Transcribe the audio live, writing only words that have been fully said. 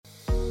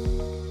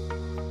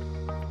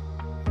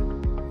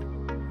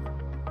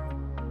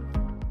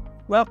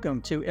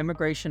Welcome to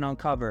Immigration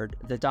Uncovered,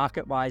 the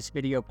DocketWise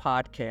video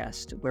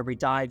podcast, where we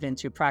dive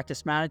into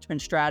practice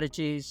management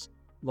strategies,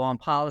 law and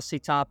policy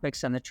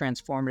topics, and the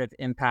transformative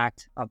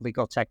impact of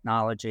legal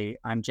technology.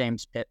 I'm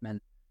James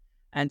Pittman.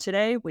 And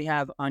today we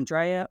have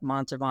Andrea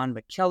Montavon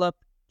McKillip.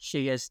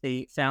 She is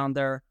the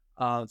founder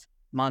of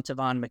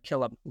Montavon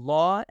McKillip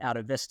Law out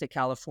of Vista,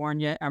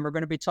 California. And we're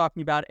going to be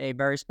talking about a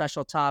very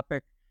special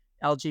topic,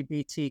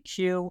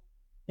 LGBTQ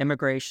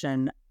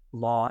immigration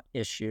law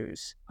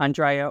issues.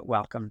 Andrea,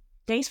 welcome.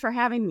 Thanks for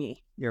having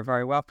me. You're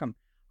very welcome.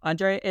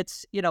 Andrea,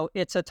 it's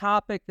a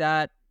topic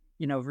that,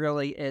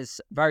 really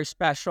is very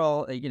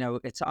special.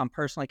 I'm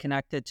personally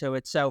connected to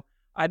it. So,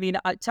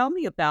 tell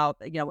me about,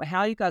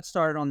 how you got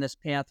started on this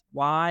path.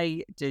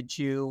 Why did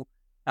you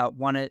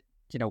want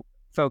to,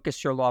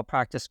 focus your law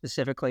practice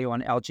specifically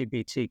on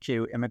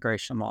LGBTQ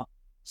immigration law?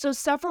 So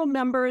several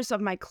members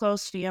of my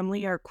close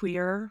family are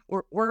queer.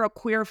 We're a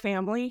queer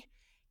family.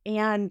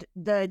 And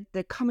the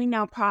coming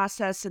out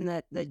process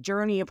and the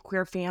journey of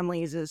queer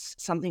families is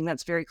something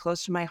that's very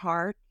close to my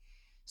heart.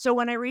 So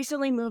when I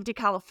recently moved to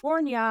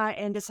California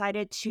and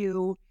decided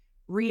to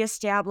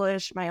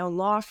reestablish my own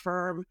law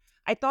firm,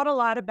 I thought a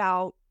lot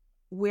about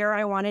where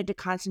I wanted to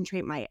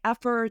concentrate my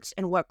efforts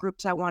and what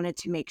groups I wanted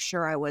to make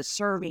sure I was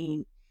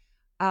serving.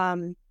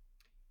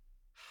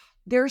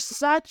 There's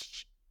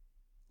such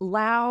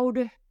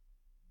loud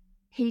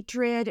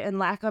hatred and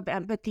lack of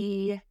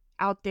empathy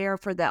out there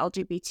for the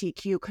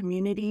LGBTQ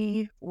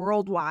community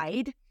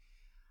worldwide.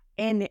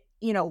 And,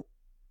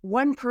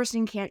 one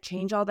person can't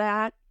change all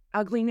that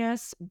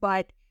ugliness,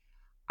 but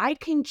I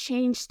can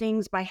change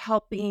things by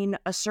helping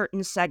a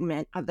certain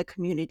segment of the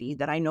community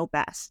that I know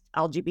best,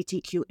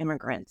 LGBTQ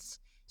immigrants.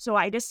 So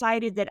I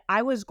decided that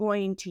I was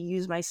going to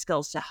use my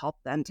skills to help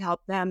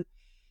them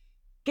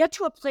get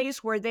to a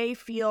place where they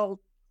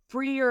feel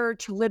freer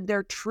to live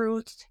their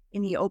truth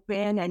in the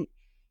open. And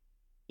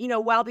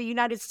while the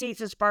United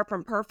States is far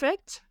from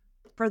perfect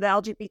for the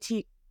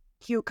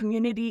LGBTQ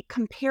community,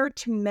 compared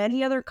to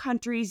many other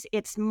countries,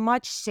 it's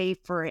much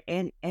safer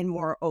and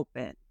more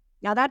open.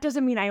 Now, that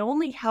doesn't mean I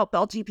only help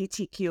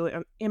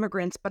LGBTQ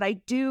immigrants, but I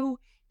do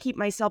keep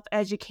myself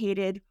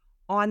educated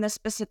on the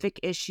specific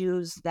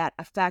issues that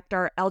affect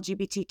our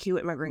LGBTQ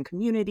immigrant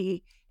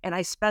community, and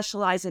I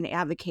specialize in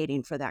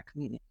advocating for that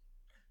community.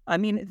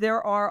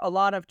 There are a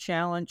lot of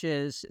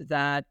challenges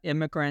that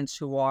immigrants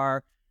who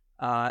are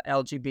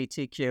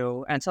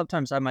LGBTQ, and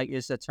sometimes I might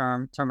use the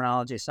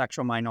terminology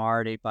sexual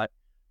minority, but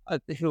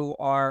who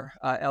are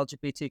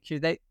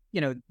LGBTQ,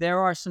 there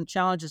are some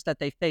challenges that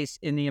they face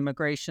in the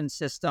immigration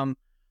system.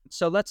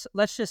 So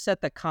let's just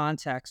set the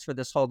context for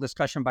this whole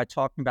discussion by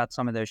talking about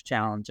some of those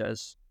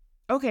challenges.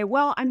 Okay,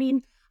 well,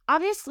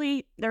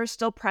 obviously there's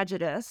still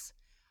prejudice.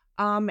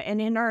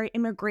 And in our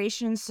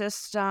immigration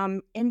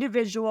system,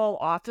 individual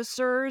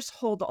officers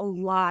hold a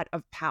lot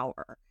of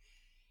power.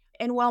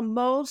 And while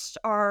most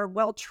are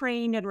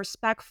well-trained and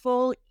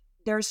respectful,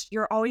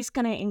 you're always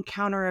going to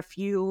encounter a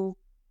few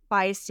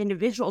biased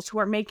individuals who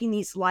are making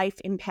these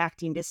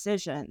life-impacting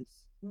decisions.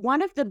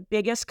 One of the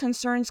biggest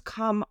concerns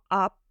come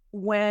up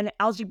when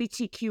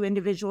LGBTQ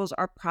individuals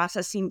are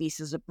processing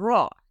visas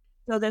abroad.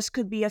 So this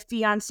could be a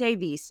fiancé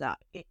visa.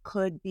 It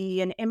could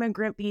be an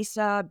immigrant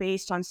visa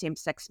based on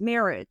same-sex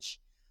marriage.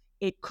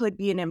 It could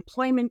be an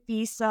employment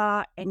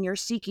visa, and you're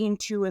seeking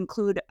to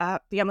include a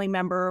family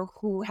member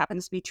who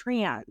happens to be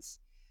trans.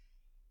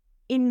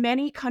 In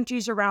many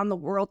countries around the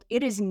world,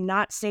 it is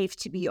not safe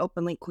to be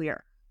openly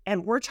queer.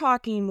 And we're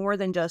talking more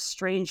than just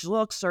strange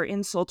looks or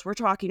insults. We're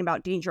talking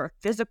about danger of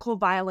physical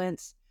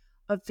violence,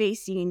 of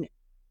facing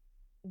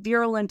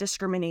virulent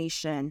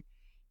discrimination.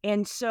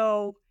 And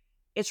so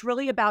it's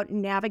really about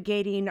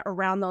navigating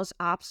around those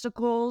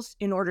obstacles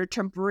in order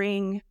to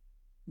bring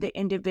the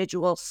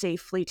individual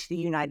safely to the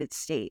United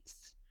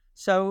States.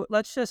 So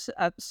let's just,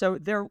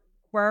 there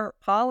were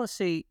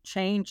policy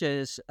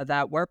changes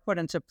that were put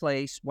into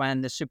place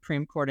when the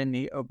Supreme Court in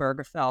the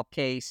Obergefell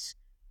case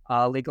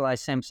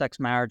legalized same-sex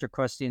marriage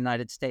across the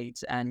United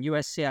States. And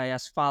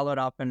USCIS followed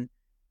up and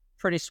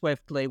pretty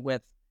swiftly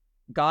with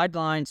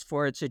guidelines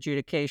for its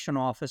adjudication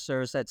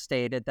officers that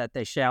stated that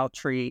they shall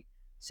treat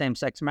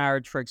same-sex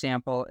marriage, for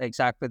example,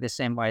 exactly the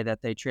same way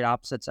that they treat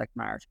opposite-sex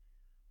marriage.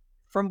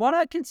 From what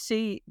I can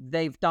see,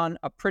 they've done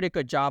a pretty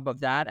good job of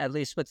that, at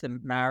least with the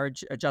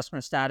marriage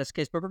adjustment of status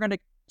case. But we're going to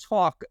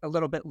talk a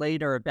little bit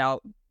later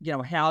about,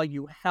 how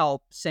you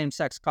help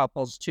same-sex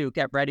couples to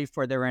get ready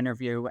for their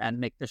interview and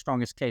make the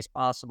strongest case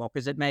possible,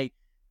 because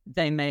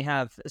they may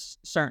have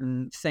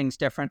certain things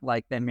different,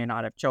 like they may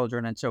not have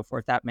children and so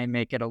forth. That may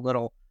make it a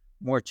little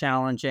more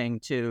challenging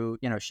to,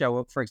 show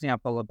up, for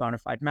example, a bona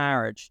fide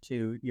marriage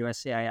to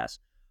USCIS.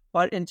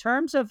 But in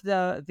terms of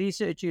the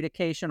visa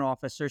adjudication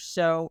officers,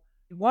 so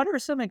what are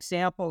some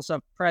examples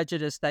of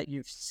prejudice that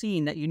you've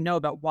seen that you know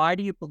about? Why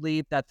do you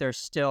believe that there's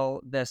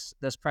still this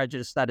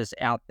prejudice that is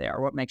out there?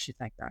 What makes you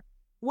think that?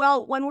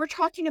 Well, when we're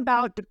talking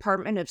about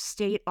Department of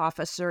State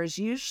officers,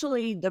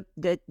 usually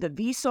the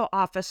visa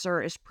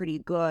officer is pretty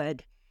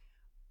good.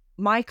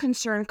 My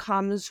concern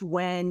comes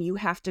when you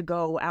have to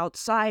go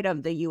outside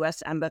of the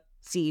U.S.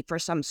 Embassy for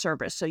some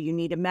service. So you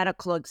need a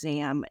medical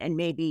exam, and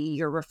maybe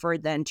you're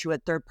referred then to a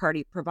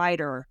third-party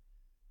provider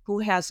who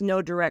has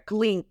no direct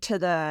link to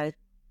the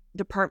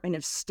Department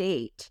of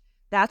State.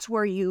 That's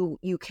where you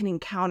can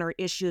encounter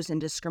issues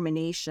and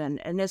discrimination.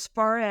 And as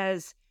far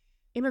as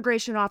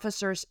immigration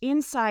officers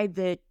inside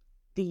the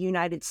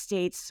United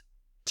States,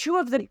 two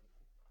of the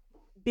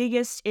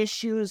biggest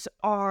issues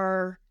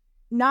are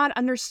not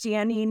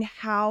understanding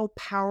how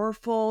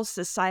powerful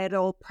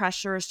societal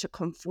pressures to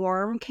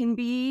conform can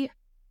be.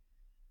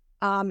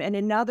 And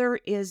another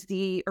is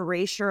the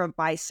erasure of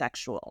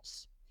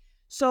bisexuals.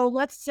 So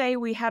let's say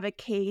we have a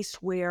case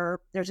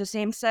where there's a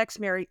same-sex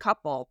married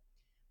couple,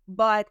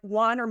 but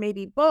one or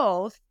maybe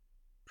both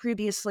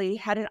previously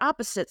had an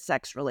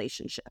opposite-sex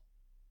relationship.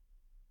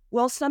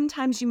 Well,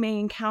 sometimes you may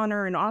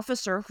encounter an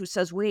officer who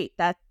says, wait,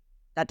 that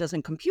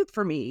doesn't compute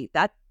for me.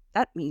 That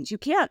means you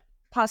can't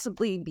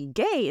possibly be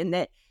gay, and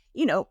that,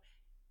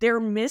 they're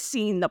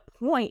missing the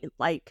point.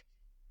 Like,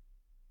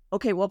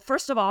 okay, well,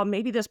 first of all,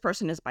 maybe this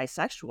person is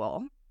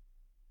bisexual.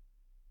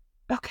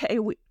 Okay,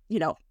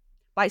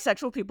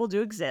 bisexual people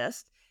do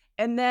exist.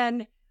 And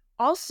then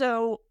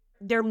also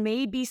there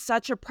may be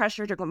such a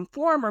pressure to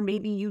conform, or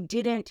maybe you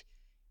didn't,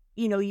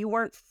 you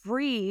weren't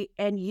free,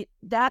 and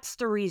that's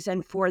the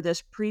reason for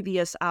this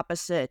previous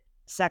opposite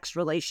sex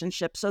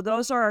relationship. So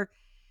those are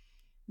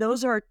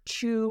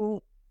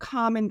two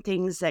common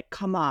things that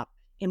come up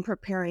in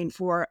preparing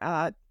for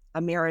a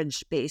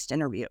marriage-based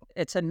interview.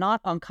 It's a not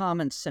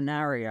uncommon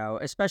scenario,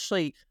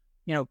 especially,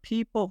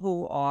 people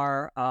who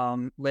are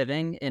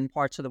living in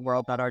parts of the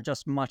world that are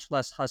just much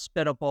less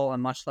hospitable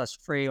and much less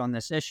free on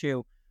this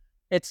issue.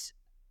 It's,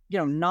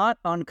 not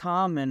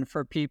uncommon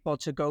for people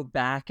to go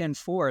back and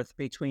forth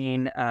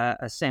between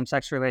a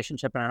same-sex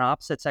relationship and an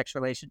opposite-sex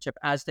relationship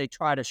as they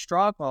try to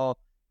struggle,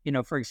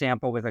 for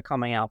example, with a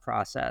coming out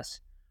process.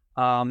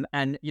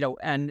 And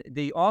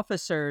the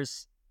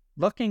officers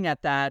looking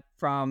at that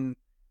from,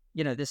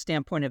 the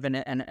standpoint of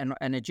an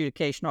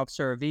adjudication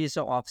officer, a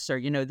visa officer,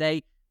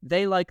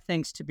 they like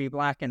things to be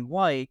black and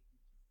white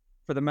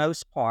for the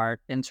most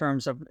part, in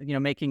terms of,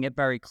 making it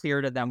very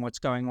clear to them what's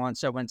going on.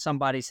 So when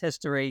somebody's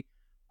history,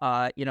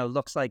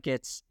 looks like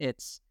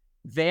it's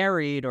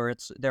varied, or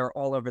they're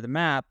all over the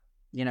map,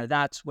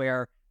 that's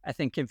where I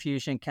think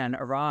confusion can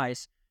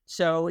arise.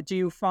 So do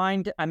you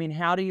find,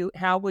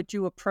 how would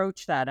you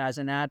approach that as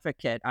an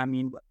advocate?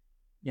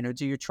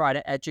 Do you try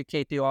to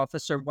educate the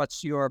officer?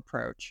 What's your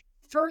approach?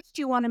 First,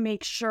 you want to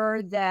make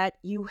sure that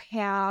you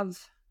have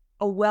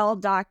a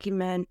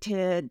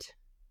well-documented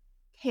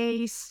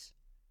case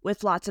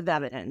with lots of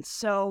evidence.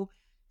 So,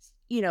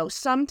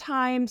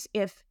 sometimes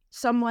if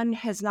someone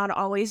has not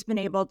always been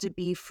able to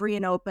be free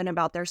and open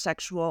about their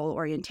sexual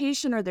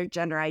orientation or their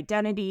gender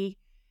identity,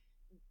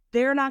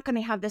 they're not going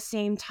to have the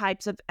same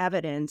types of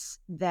evidence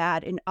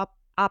that an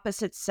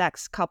opposite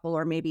sex couple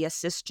or maybe a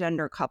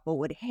cisgender couple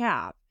would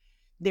have.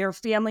 Their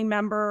family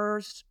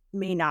members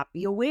may not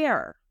be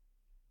aware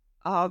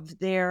of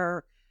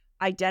their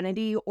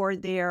identity or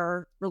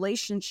their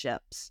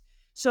relationships.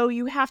 So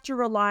you have to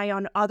rely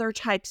on other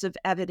types of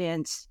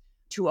evidence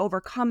to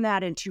overcome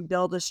that and to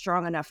build a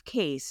strong enough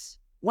case.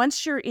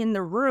 Once you're in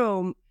the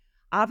room,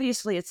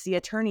 obviously it's the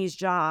attorney's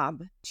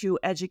job to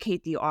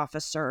educate the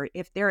officer.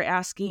 If they're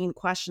asking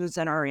questions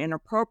that are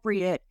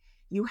inappropriate,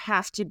 you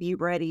have to be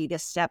ready to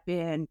step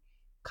in,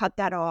 cut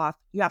that off.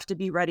 You have to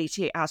be ready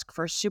to ask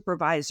for a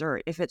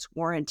supervisor if it's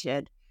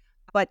warranted.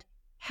 But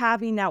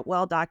having that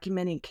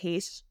well-documented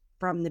case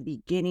from the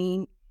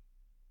beginning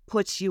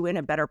puts you in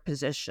a better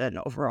position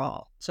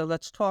overall. So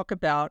let's talk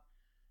about,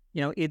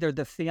 either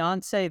the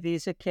fiancé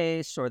visa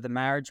case or the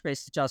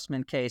marriage-based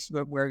adjustment case,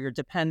 where you're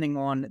depending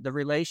on the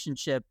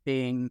relationship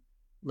being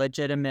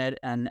legitimate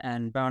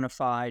and bona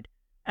fide.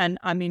 And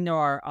there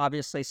are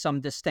obviously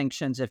some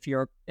distinctions if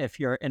you're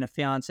in a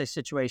fiancé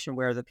situation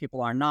where the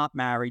people are not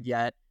married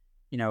yet.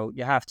 You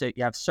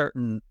have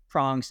certain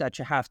prongs that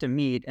you have to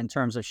meet in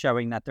terms of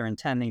showing that they're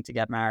intending to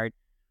get married,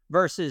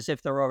 versus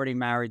if they're already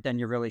married, then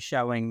you're really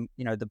showing,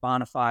 the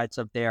bona fides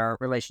of their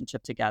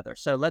relationship together.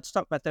 So let's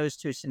talk about those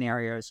two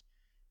scenarios.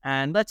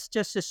 And let's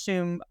just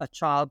assume a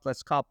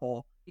childless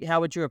couple. How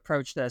would you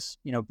approach this,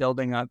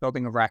 building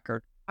a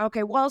record?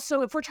 Okay, well,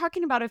 so if we're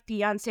talking about a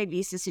fiancé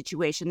visa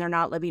situation, they're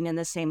not living in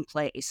the same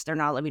place. They're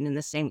not living in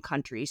the same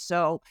country.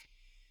 So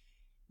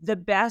the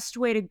best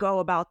way to go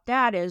about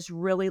that is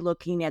really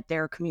looking at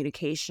their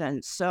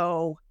communication.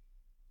 So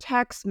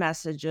text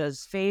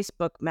messages,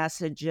 Facebook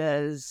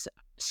messages,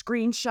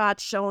 screenshots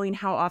showing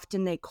how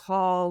often they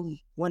call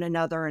one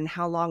another and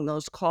how long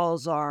those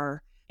calls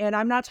are. And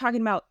I'm not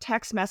talking about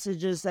text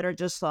messages that are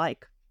just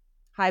like,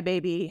 hi,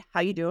 baby,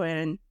 how you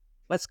doing?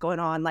 What's going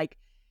on? Like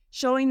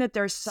showing that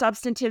there's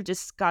substantive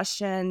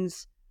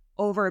discussions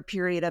over a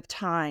period of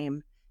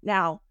time.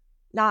 Now,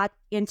 not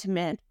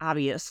intimate,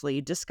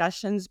 obviously,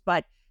 discussions,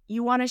 but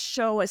you want to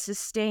show a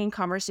sustained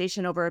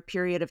conversation over a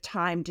period of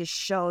time to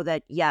show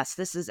that, yes,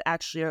 this is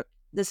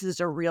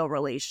a real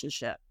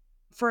relationship.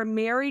 For a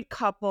married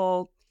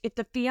couple, If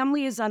the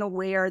family is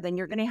unaware, then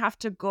you're going to have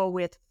to go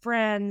with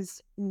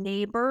friends.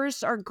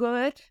 Neighbors are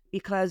good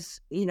because,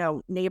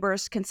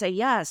 neighbors can say,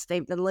 yes,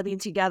 they've been living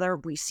together.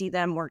 We see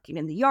them working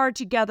in the yard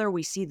together.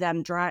 We see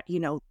them,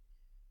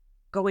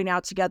 going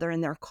out together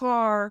in their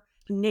car.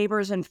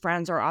 Neighbors and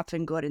friends are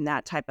often good in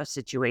that type of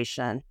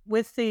situation.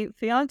 With the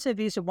fiance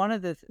visa, one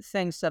of the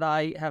things that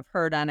I have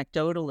heard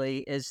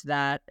anecdotally is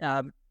that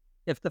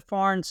if the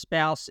foreign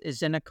spouse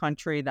is in a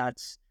country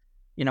that's,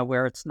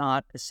 where it's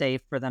not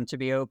safe for them to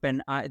be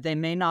open, they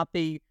may not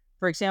be,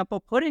 for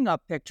example, putting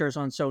up pictures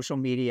on social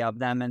media of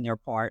them and their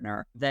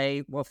partner.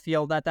 They will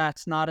feel that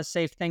that's not a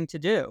safe thing to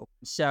do.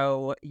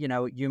 So,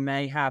 you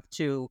may have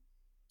to,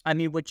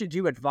 would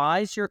you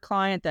advise your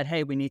client that,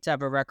 hey, we need to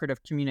have a record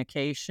of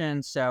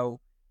communication, so,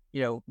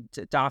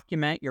 to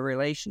document your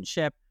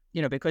relationship,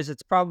 because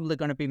it's probably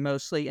going to be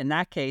mostly, in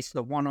that case,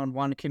 the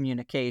one-on-one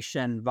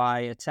communication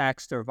via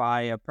text or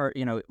via,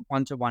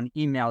 one-to-one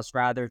emails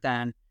rather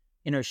than,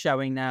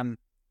 showing them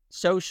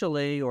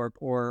socially or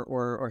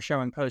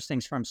showing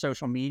postings from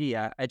social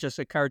media. It just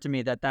occurred to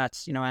me that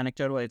that's,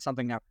 anecdotally, it's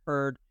something I've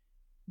heard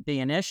be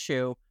an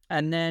issue.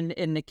 And then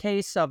in the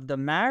case of the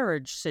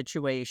marriage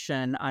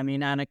situation,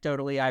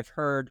 anecdotally, I've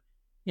heard,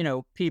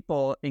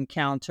 people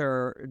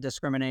encounter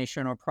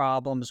discrimination or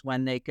problems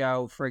when they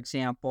go, for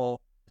example,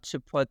 to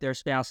put their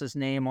spouse's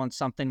name on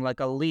something like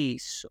a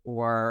lease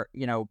or,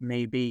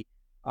 maybe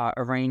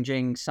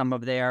arranging some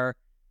of their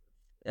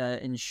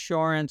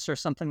insurance or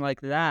something like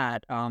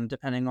that,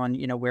 depending on,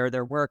 where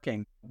they're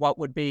working. What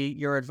would be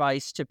your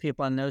advice to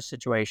people in those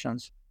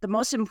situations? The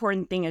most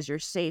important thing is your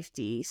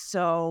safety.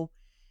 So,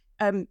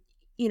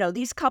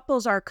 these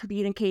couples are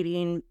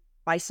communicating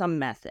by some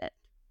method,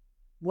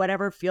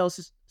 whatever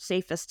feels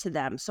safest to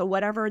them. So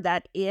whatever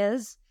that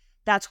is,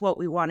 that's what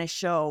we want to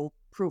show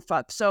proof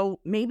of. So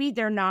maybe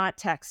they're not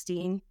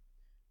texting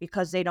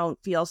because they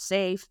don't feel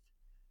safe.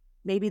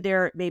 Maybe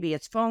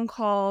it's phone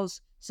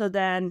calls. So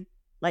then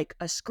like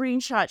a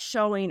screenshot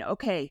showing,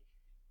 okay,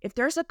 if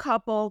there's a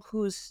couple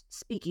who's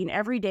speaking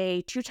every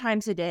day, 2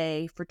 times a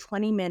day for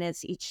 20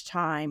 minutes each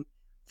time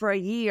for a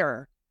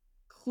year,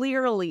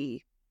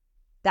 clearly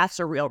that's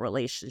a real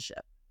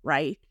relationship,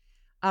 right?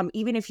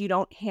 Even if you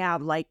don't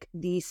have like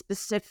the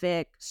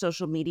specific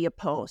social media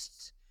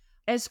posts.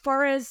 As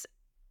far as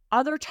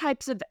other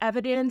types of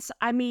evidence,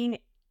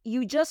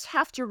 you just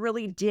have to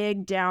really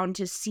dig down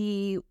to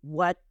see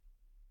what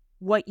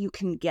you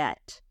can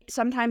get.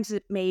 Sometimes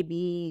it may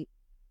be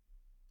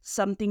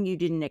something you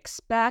didn't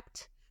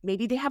expect.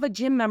 Maybe they have a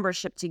gym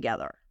membership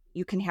together.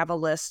 You can have a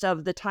list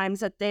of the times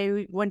that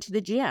they went to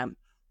the gym,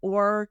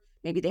 or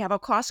maybe they have a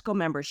Costco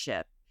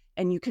membership.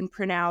 And you can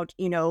print out,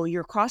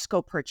 your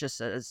Costco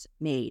purchases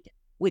made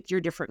with your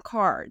different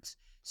cards.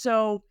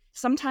 So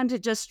sometimes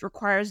it just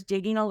requires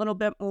digging a little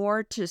bit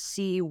more to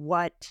see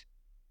what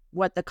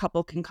the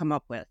couple can come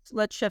up with.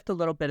 Let's shift a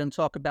little bit and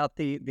talk about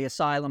the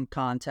asylum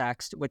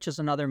context, which is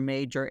another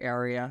major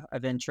area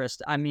of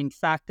interest.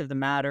 Fact of the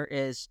matter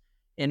is,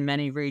 in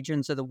many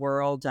regions of the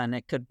world, and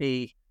it could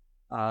be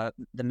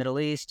the Middle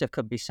East, it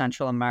could be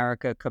Central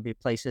America, it could be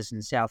places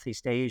in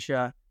Southeast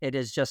Asia, it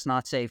is just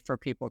not safe for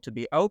people to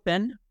be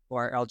open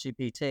or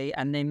LGBT,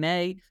 and they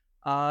may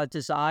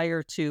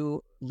desire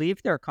to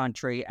leave their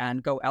country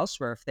and go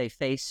elsewhere if they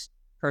face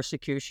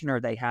persecution or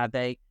they have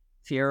a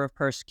fear of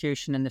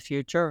persecution in the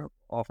future.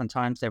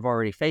 Oftentimes, they've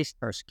already faced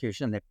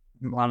persecution. A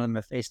lot of them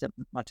have faced it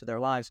much of their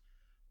lives.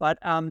 But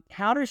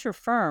how does your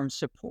firm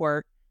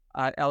support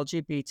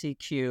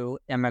LGBTQ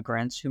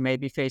immigrants who may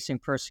be facing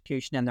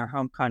persecution in their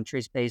home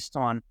countries based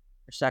on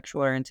their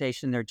sexual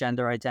orientation, their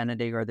gender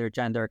identity, or their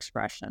gender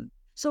expression?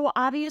 So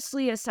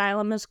obviously,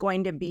 asylum is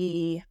going to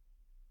be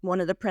one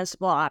of the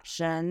principal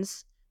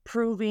options.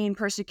 Proving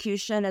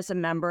persecution as a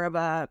member of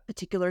a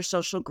particular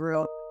social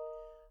group.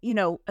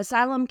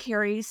 Asylum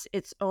carries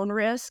its own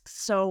risks,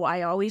 so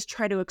I always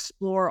try to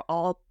explore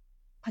all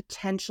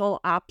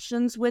potential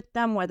options with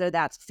them, whether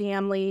that's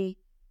family,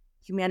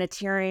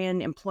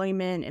 humanitarian,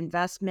 employment,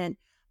 investment.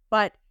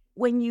 But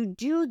when you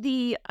do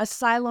the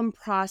asylum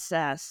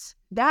process,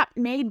 that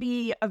may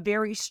be a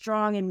very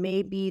strong and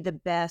may be the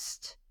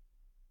best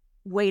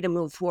way to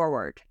move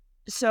forward.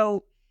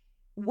 So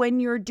when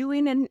you're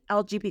doing an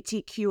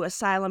LGBTQ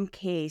asylum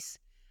case,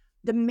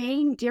 the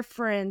main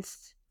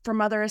difference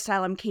from other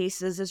asylum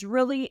cases is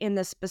really in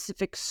the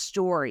specific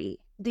story.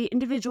 The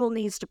individual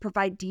needs to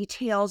provide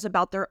details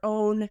about their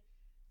own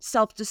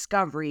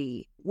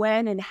self-discovery,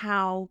 when and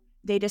how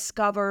they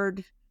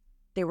discovered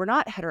they were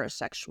not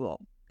heterosexual,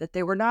 that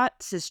they were not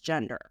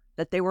cisgender,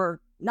 that they were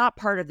not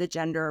part of the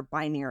gender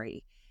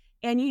binary.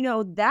 And,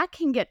 that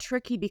can get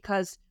tricky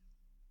because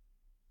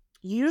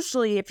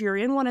usually if you're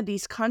in one of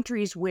these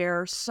countries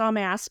where some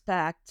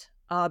aspect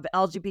of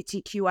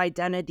LGBTQ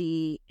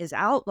identity is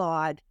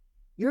outlawed,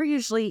 you're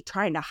usually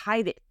trying to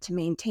hide it to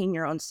maintain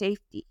your own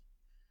safety.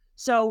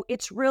 So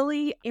it's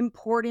really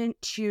important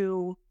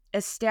to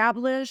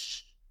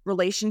establish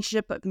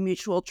relationship of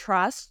mutual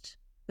trust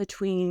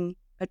between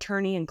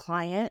attorney and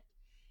client.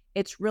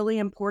 It's really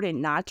important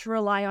not to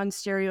rely on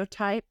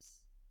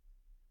stereotypes,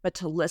 but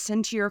to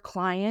listen to your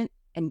client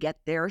and get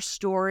their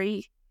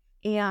story,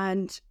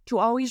 and to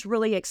always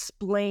really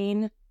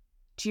explain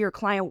to your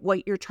client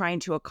what you're trying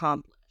to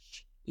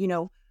accomplish.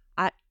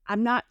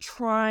 I'm not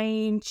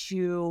trying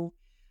to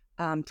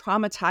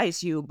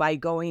traumatize you by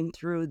going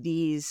through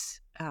these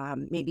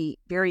maybe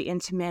very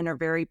intimate or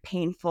very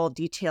painful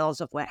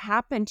details of what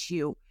happened to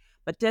you,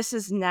 but this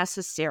is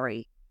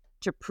necessary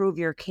to prove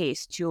your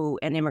case to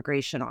an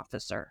immigration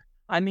officer.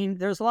 I mean,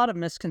 there's a lot of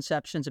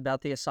misconceptions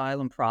about the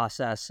asylum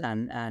process,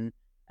 and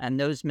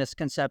those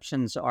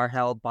misconceptions are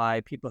held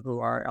by people who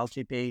are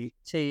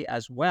LGBT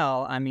as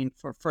well. I mean,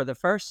 for the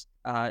first,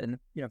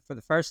 for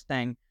the first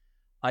thing,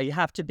 you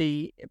have to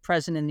be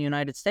present in the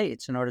United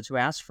States in order to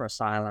ask for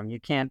asylum. You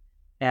can't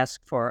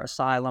ask for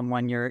asylum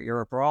when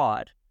you're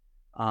abroad.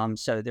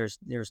 So there's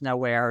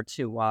nowhere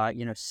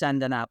to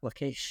send an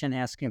application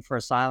asking for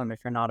asylum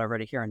if you're not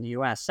already here in the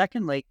U.S.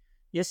 Secondly,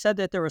 you said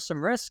that there were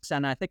some risks,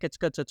 and I think it's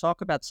good to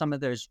talk about some of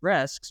those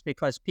risks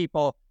because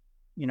people,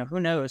 who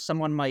knows,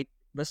 someone might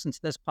listen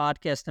to this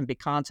podcast and be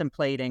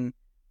contemplating,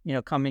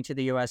 coming to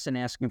the U.S. and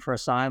asking for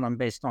asylum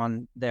based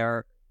on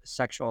their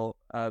sexual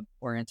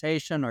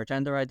orientation or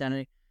gender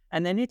identity.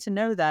 And they need to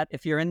know that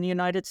if you're in the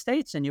United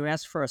States and you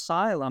ask for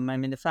asylum, I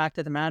mean, the fact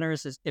of the matter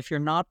is if you're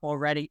not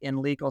already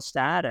in legal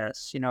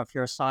status, if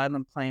your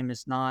asylum claim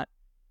is not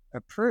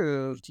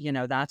approved,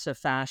 that's a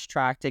fast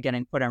track to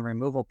getting put in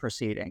removal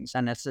proceedings.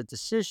 And it's a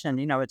decision,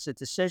 it's a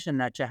decision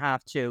that you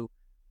have to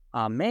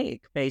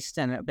make based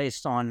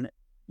on,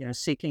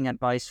 seeking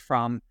advice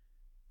from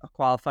a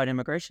qualified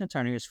immigration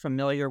attorney who's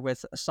familiar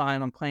with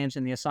asylum claims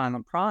and the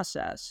asylum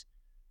process.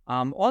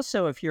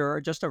 Also, if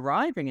you're just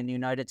arriving in the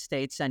United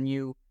States and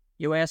you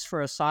ask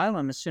for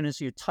asylum as soon as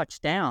you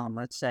touch down,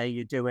 let's say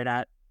you do it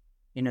at,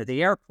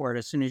 the airport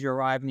as soon as you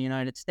arrive in the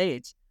United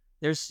States,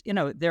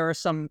 there are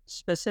some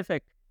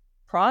specific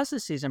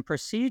processes and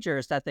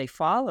procedures that they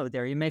follow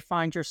there. You may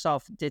find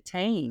yourself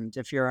detained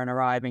if you're an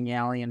arriving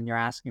alien and you're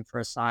asking for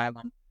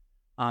asylum.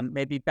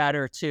 Maybe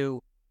better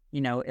to,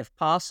 if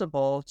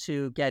possible,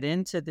 to get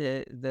into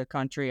the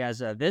country as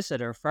a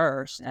visitor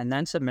first and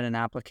then submit an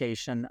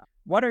application.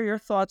 What are your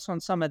thoughts on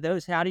some of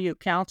those? How do you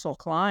counsel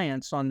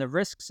clients on the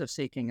risks of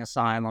seeking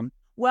asylum?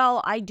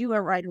 Well, I do it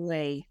right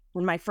away.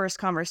 In my first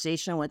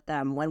conversation with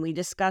them, when we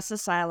discuss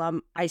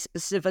asylum, I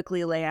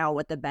specifically lay out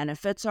what the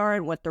benefits are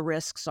and what the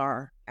risks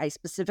are. I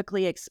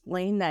specifically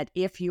explain that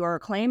if your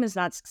claim is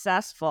not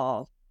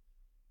successful,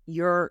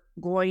 you're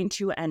going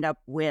to end up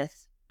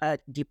with a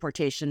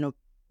deportation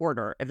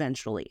order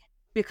eventually,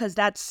 because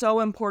that's so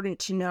important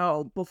to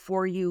know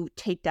before you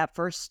take that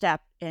first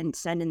step and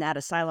send in that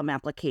asylum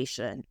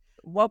application.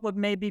 What would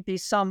maybe be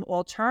some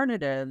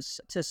alternatives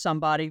to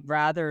somebody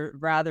rather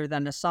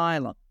than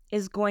asylum?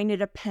 Is going to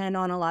depend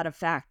on a lot of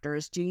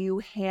factors. Do you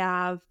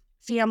have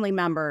family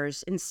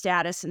members in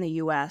status in the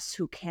U.S.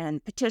 who can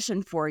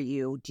petition for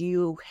you? Do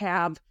you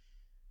have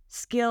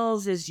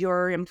skills? Is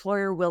your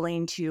employer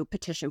willing to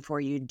petition for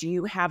you? Do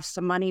you have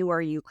some money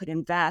where you could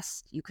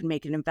invest? You can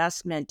make an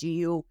investment. Do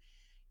you,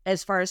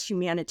 as far as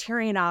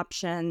humanitarian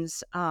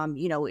options,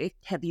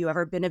 have you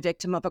ever been a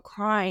victim of a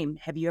crime?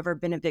 Have you ever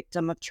been a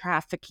victim of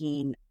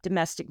trafficking,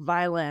 domestic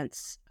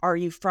violence? Are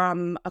you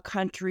from a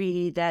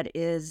country that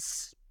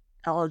is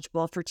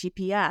eligible for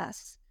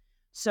TPS?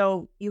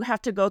 So you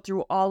have to go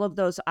through all of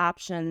those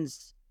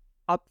options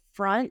up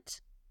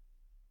front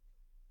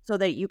so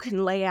that you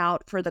can lay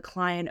out for the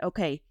client,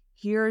 okay,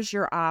 here's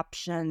your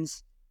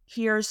options,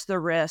 here's the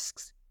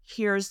risks,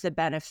 here's the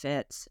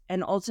benefits,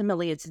 and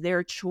ultimately it's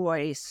their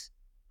choice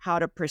how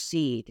to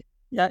proceed.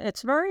 Yeah,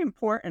 it's very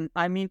important.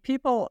 I mean,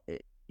 people,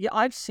 yeah,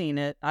 I've seen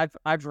it.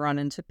 I've run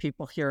into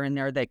people here and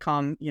there. They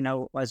come,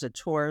 as a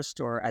tourist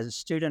or as a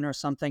student or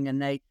something,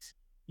 and they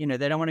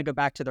don't want to go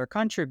back to their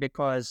country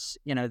because,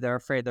 they're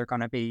afraid they're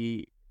going to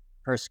be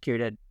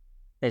persecuted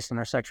based on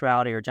their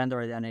sexuality or gender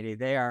identity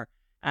there.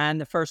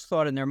 And the first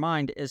thought in their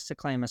mind is to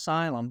claim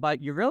asylum.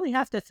 But you really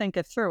have to think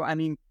it through. I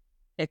mean,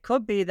 it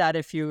could be that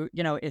if you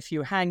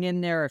hang in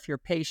there, if you're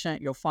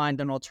patient, you'll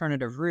find an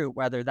alternative route,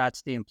 whether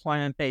that's the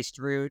employment-based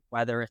route,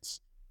 whether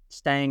it's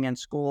staying in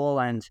school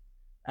and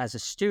as a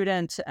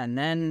student, and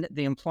then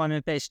the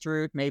employment-based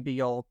route, maybe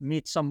you'll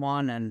meet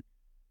someone and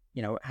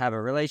have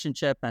a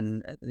relationship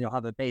and you'll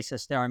have a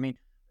basis there. I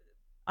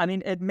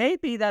mean, it may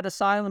be that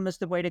asylum is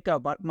the way to go,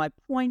 but my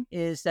point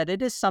is that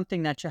it is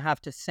something that you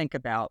have to think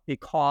about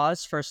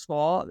because, first of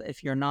all,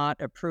 if you're not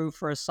approved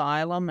for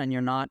asylum and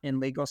you're not in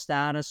legal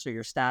status or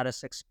your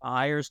status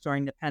expires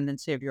during the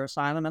pendency of your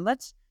asylum, and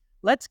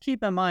let's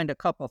keep in mind a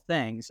couple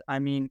things. I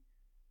mean,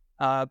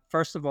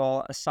 first of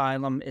all,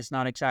 asylum is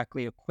not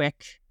exactly a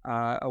quick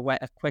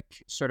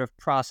sort of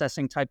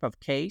processing type of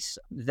case.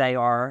 They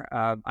are,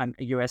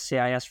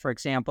 USCIS, for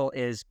example,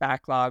 is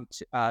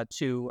backlogged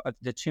to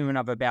the tune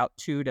of about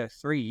 2 to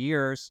 3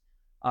 years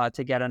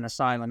to get an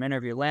asylum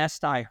interview.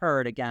 Last I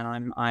heard,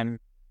 again, I'm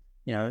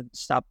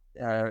stopped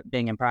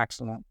being in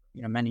practice,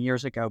 many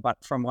years ago,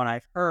 but from what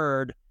I've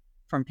heard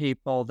from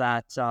people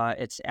that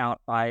it's out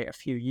by a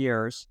few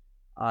years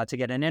to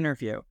get an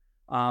interview.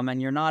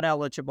 and you're not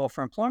eligible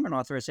for employment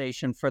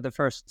authorization for the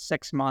first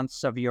 6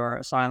 months of your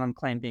asylum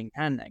claim being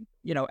pending.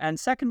 And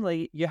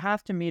secondly, you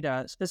have to meet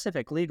a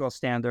specific legal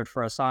standard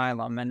for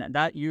asylum, and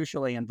that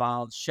usually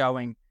involves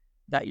showing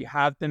that you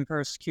have been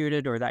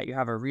persecuted or that you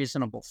have a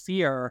reasonable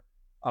fear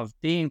of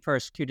being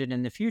persecuted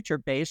in the future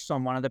based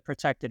on one of the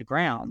protected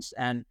grounds.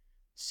 And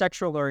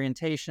sexual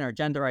orientation or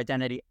gender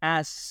identity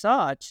as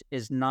such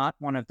is not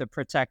one of the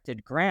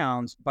protected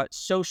grounds, but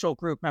social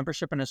group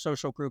membership in a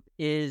social group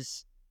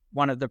is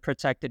one of the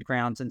protected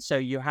grounds. And so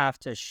you have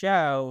to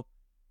show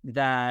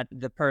that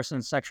the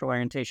person's sexual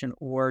orientation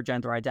or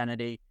gender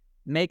identity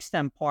makes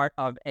them part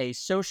of a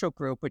social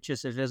group, which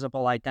is a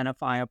visible,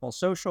 identifiable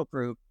social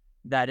group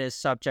that is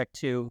subject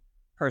to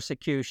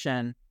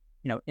persecution,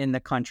 in the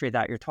country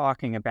that you're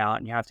talking about.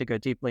 And you have to go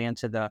deeply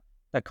into the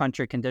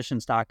country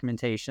conditions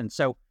documentation.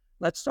 So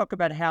let's talk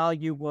about how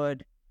you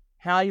would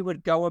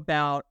go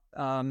about,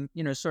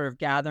 sort of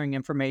gathering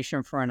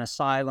information for an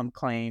asylum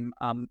claim.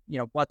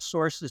 What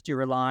sources do you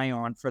rely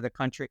on for the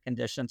country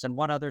conditions, and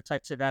what other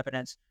types of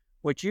evidence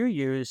would you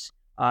use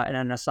in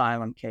an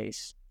asylum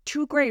case?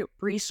 Two great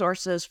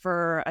resources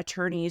for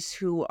attorneys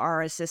who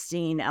are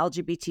assisting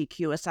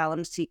LGBTQ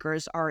asylum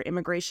seekers are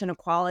Immigration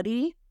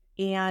Equality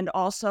and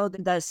also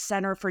the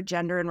Center for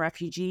Gender and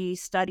Refugee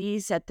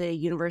Studies at the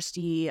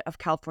University of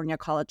California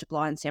College of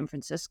Law in San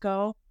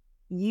Francisco.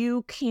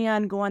 You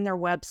can go on their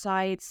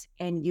websites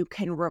and you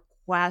can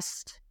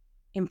request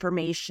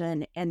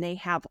information, and they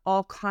have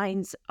all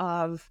kinds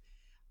of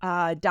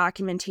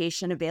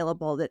documentation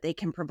available that they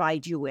can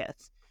provide you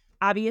with.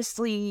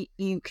 Obviously,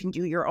 you can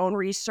do your own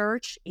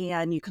research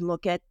and you can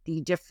look at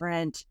the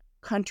different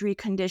country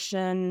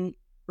condition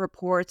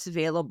reports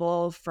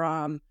available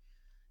from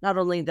not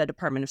only the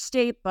Department of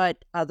State,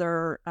 but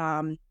other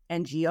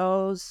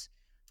NGOs.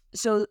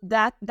 So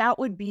that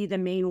would be the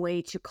main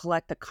way to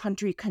collect the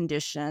country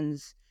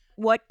conditions.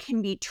 What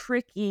can be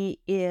tricky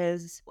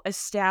is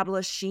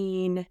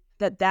establishing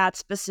that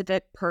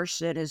specific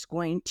person is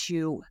going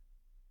to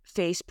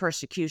face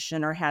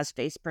persecution or has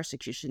faced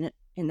persecution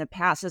in the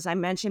past, as I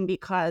mentioned,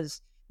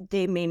 because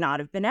they may not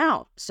have been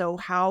out. So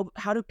how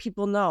do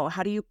people know?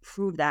 How do you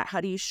prove that? How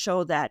do you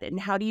show that? And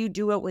how do you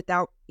do it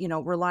without,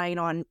 relying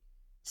on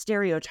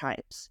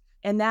stereotypes?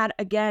 And that,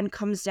 again,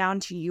 comes down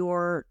to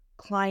your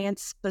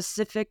client's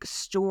specific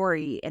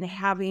story and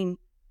having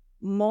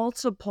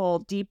multiple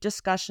deep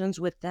discussions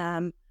with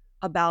them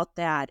about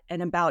that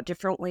and about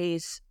different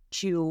ways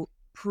to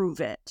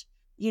prove it.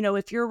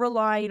 If you're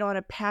relying on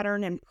a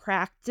pattern and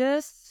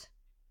practice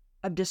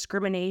of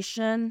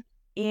discrimination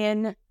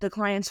in the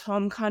client's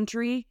home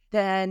country,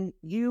 then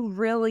you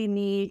really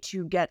need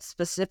to get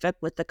specific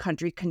with the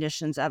country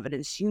conditions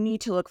evidence. You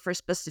need to look for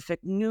specific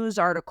news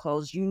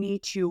articles. You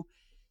need to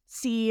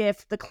see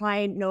if the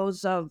client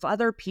knows of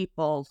other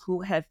people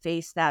who have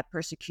faced that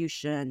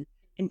persecution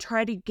and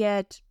try to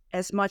get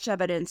as much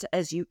evidence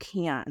as you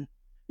can.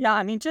 Yeah,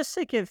 I mean, just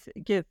to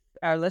give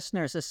our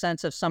listeners a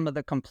sense of some of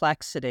the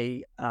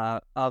complexity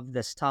of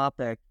this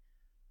topic,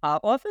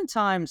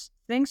 oftentimes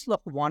things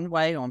look one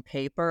way on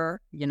paper,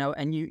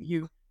 and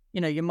you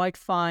might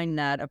find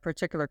that a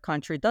particular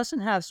country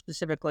doesn't have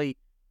specifically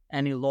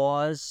any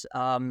laws,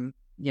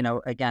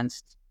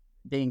 against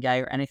being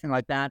gay or anything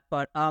like that,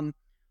 but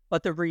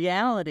the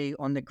reality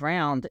on the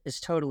ground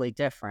is totally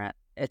different.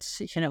 It's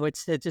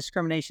the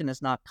discrimination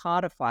is not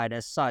codified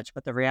as such,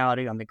 but the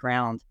reality on the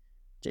ground,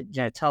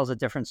 tells a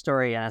different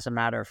story. And as a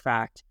matter of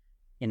fact,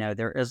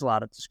 there is a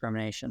lot of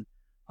discrimination.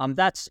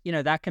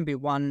 That can be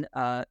one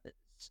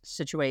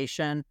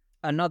situation.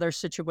 Another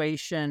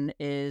situation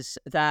is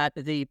that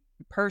the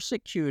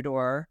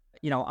persecutor,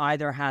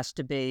 either has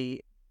to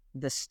be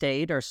the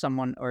state or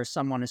someone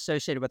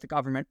associated with the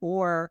government,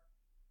 or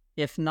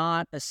if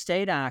not a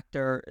state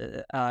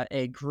actor,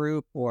 a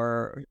group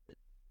or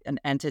an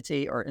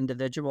entity or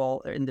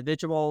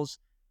individuals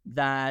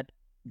that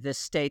the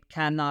state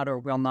cannot or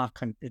will not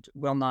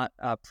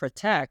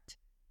protect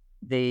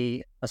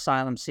the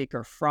asylum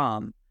seeker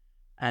from,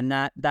 and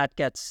that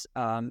gets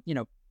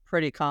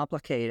pretty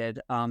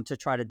complicated to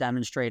try to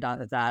demonstrate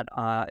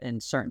that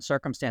in certain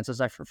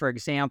circumstances. For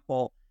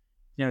example,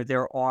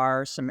 there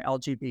are some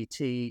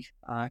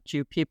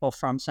LGBTQ people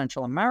from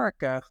Central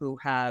America who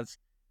have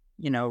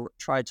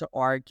tried to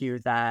argue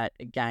that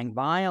gang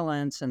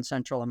violence in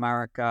Central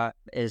America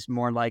is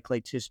more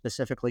likely to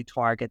specifically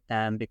target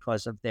them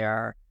because of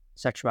their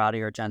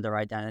sexuality or gender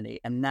identity.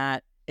 And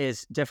that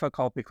is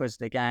difficult because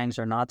the gangs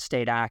are not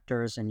state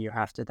actors, and you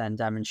have to then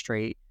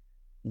demonstrate,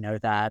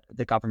 that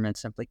the government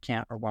simply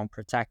can't or won't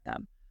protect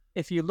them.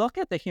 If you look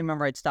at the human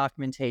rights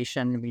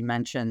documentation, we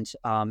mentioned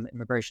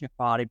Immigration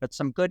Equality, but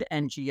some good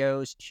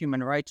NGOs,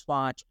 Human Rights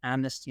Watch,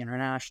 Amnesty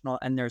International,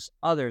 and there's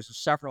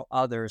several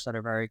others that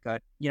are very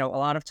good. A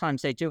lot of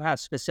times they do have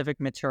specific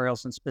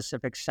materials and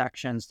specific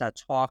sections that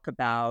talk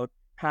about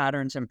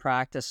patterns and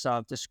practice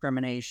of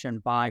discrimination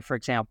by, for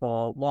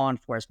example, law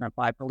enforcement,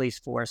 by police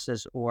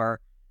forces, or,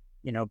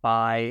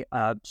 by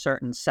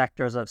certain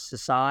sectors of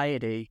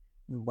society,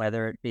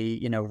 whether it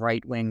be,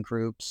 right-wing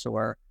groups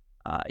or,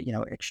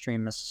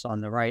 extremists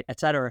on the right, et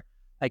cetera.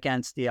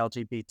 against the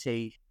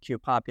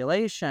LGBTQ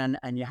population,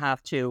 and you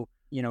have to,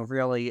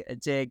 really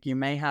dig. You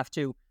may have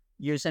to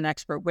use an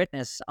expert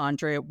witness.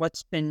 Andrea,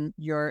 what's been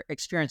your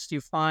experience? Do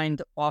you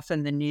find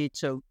often the need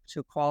to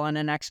call in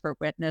an expert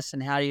witness,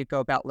 and how do you go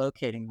about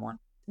locating one?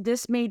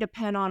 This may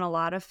depend on a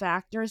lot of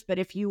factors, but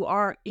if you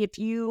are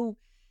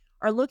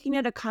looking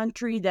at a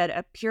country that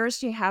appears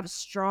to have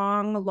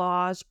strong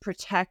laws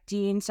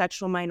protecting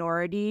sexual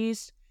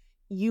minorities,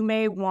 you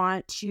may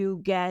want to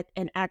get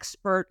an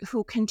expert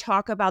who can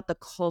talk about the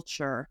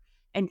culture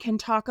and can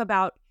talk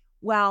about,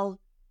 well,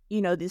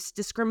 this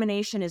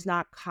discrimination is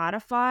not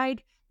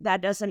codified.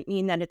 That doesn't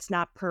mean that it's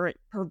not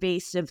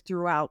pervasive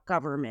throughout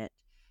government.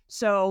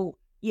 So,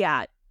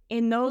 yeah,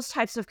 in those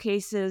types of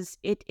cases,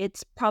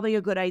 it's probably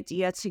a good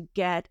idea to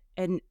get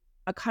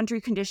a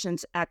country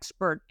conditions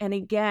expert. And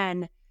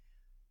again,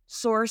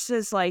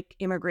 sources like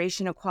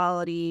Immigration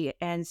Equality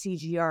and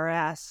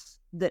CGRS,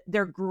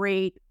 they're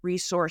great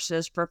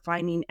resources for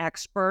finding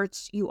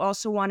experts. You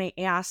also want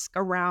to ask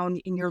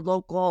around in your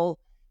local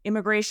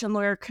immigration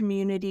lawyer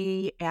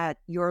community at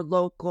your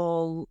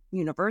local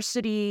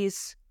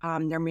universities.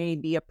 There may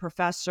be a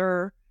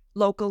professor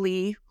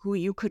locally who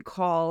you could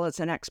call as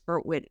an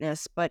expert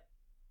witness, but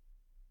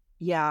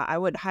yeah, I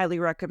would highly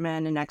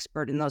recommend an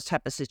expert in those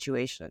type of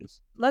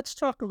situations. Let's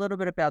talk a little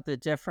bit about the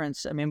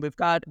difference. I mean, we've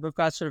got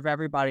sort of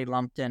everybody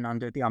lumped in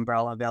under the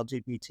umbrella of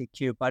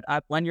LGBTQ, but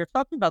when you're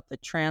talking about the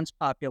trans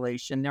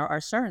population, there are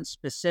certain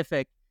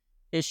specific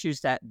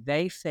issues that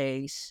they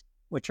face,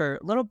 which are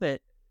a little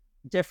bit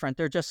different.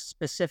 They're just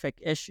specific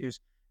issues,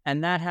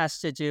 and that has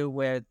to do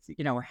with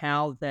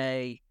how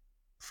they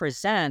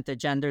present the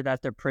gender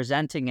that they're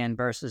presenting in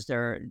versus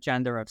their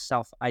gender of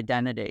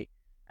self-identity.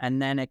 And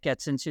then it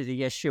gets into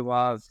the issue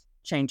of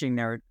changing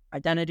their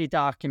identity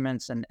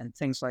documents and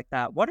things like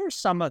that. What are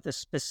some of the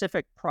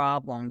specific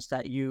problems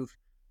that you've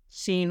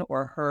seen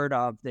or heard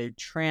of the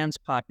trans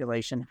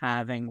population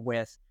having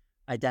with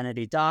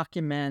identity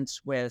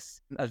documents,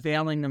 with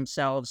availing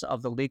themselves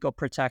of the legal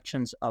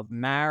protections of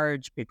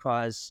marriage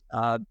because,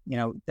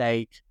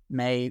 they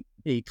may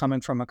be coming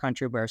from a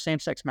country where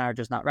same-sex marriage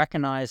is not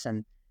recognized,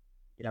 and,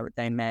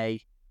 they may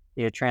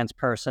be a trans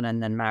person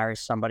and then marry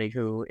somebody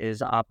who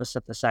is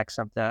opposite the sex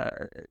of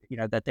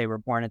that they were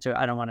born into.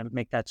 I don't want to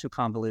make that too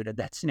convoluted,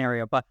 that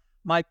scenario. But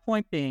my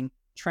point being,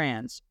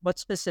 trans, what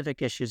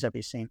specific issues have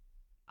you seen?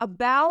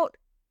 About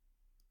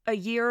a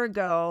year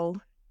ago,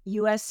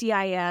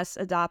 USCIS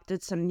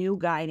adopted some new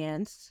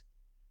guidance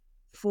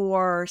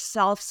for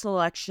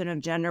self-selection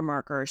of gender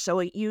markers. So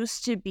it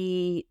used to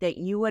be that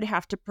you would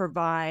have to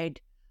provide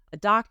a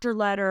doctor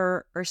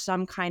letter or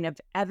some kind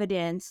of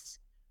evidence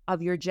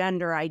of your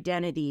gender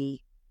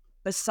identity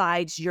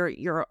besides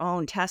your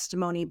own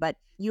testimony. But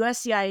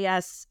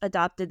USCIS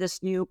adopted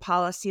this new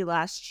policy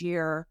last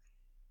year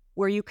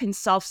where you can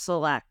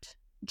self-select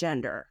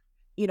gender,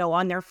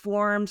 on their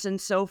forms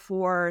and so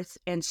forth.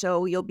 And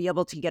so you'll be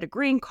able to get a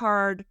green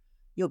card,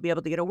 you'll be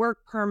able to get a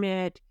work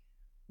permit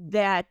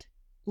that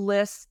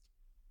lists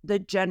the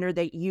gender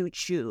that you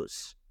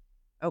choose,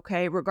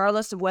 okay?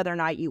 Regardless of whether or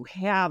not you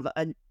have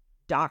a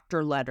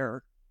doctor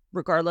letter,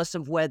 regardless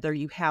of whether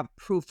you have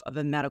proof of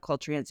a medical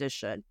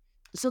transition.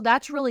 So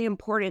that's really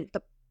important.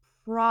 The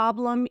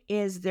problem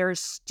is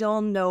there's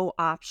still no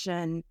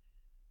option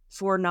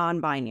for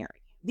non-binary.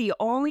 The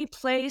only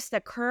place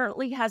that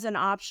currently has an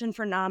option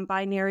for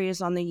non-binary is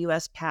on the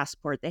U.S.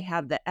 passport. They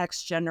have the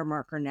X gender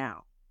marker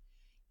now.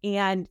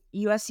 And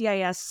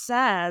USCIS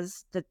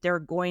says that they're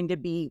going to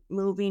be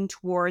moving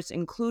towards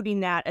including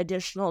that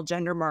additional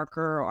gender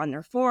marker on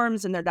their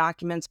forms and their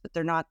documents, but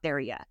they're not there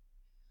yet.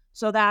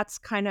 So that's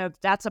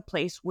a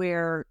place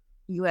where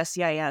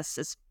USCIS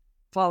is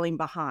falling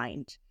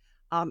behind.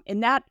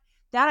 And that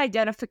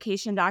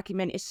identification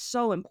document is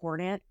so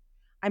important.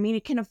 I mean,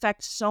 it can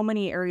affect so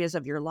many areas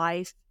of your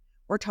life.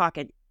 We're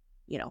talking,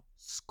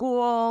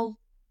 school,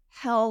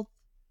 health,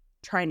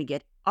 trying to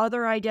get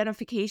other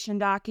identification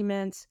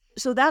documents.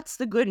 So that's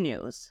the good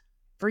news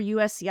for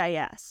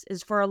USCIS,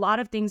 is for a lot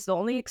of things, the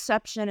only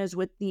exception is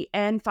with the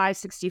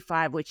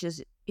N565, which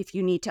is if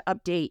you need to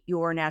update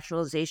your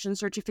naturalization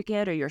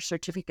certificate or your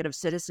certificate of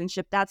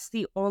citizenship. That's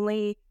the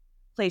only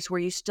place where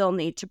you still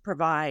need to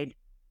provide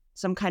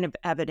some kind of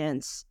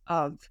evidence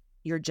of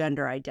your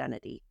gender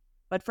identity.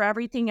 But for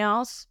everything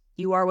else,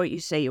 you are what you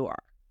say you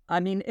are. I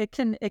mean, it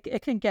can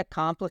get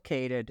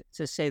complicated,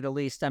 to say the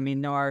least. I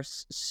mean, there are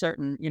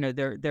certain,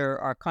 there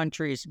are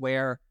countries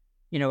where,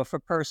 if a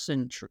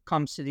person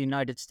comes to the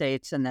United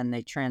States and then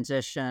they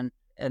transition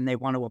and they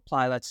want to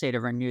apply, let's say, to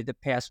renew the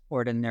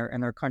passport in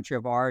their country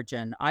of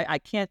origin, I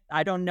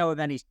don't know of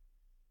any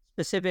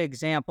specific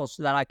examples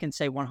so that I can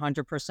say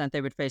 100% they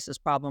would face this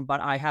problem,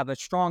 but I have a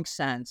strong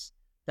sense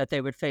that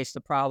they would face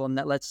the problem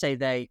that, let's say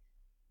they,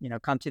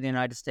 come to the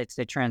United States,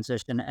 they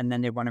transition, and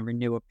then they want to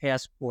renew a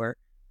passport,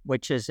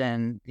 which is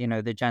in,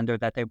 the gender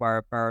that they were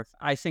at birth.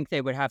 I think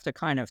they would have to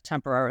kind of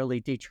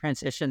temporarily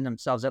detransition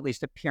themselves, at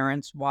least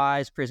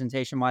appearance-wise,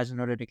 presentation-wise, in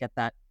order to get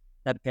that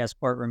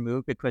passport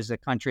removed, because the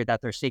country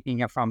that they're seeking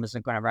it from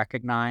isn't going to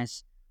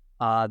recognize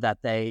that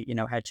they,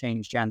 had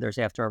changed genders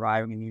after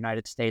arriving in the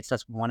United States.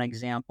 That's one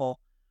example.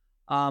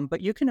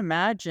 But you can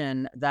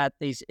imagine that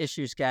these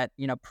issues get,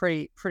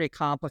 pretty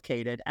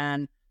complicated.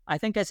 And I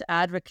think as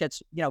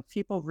advocates,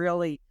 people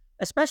really,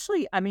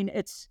 especially, I mean,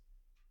 it's,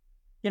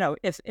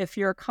 if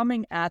you're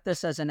coming at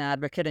this as an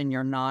advocate and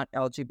you're not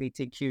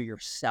LGBTQ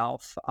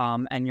yourself,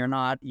 and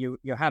you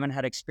haven't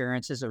had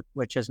experiences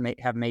which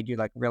have made you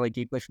like really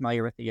deeply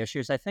familiar with the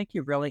issues, I think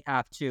you really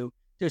have to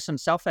do some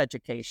self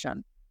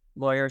education.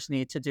 Lawyers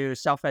need to do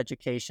self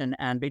education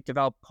and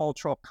develop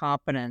cultural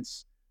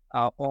competence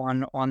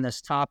on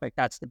this topic.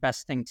 That's the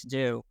best thing to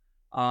do.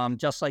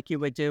 Just like you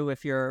would do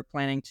if you're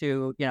planning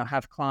to,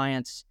 have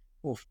clients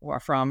who are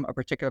from a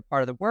particular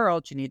part of the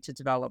world, you need to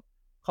develop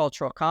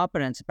cultural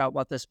competence about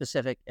what the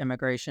specific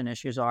immigration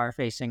issues are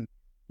facing,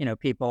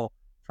 people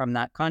from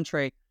that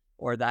country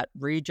or that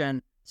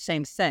region.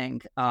 Same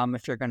thing.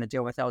 If you're going to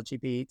deal with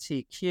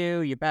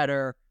LGBTQ, you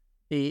better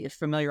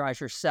familiarize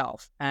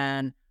yourself.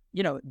 And,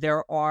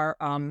 there are,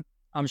 I'm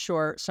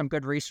sure, some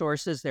good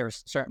resources.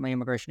 There's certainly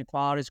Immigration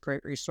Equality is a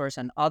great resource,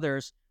 and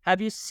others. Have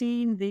you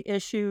seen the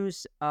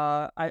issues?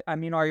 I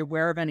mean, are you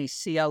aware of any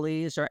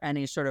CLEs or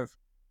any sort of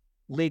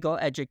legal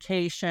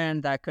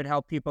education that could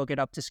help people get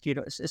up to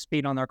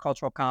speed on their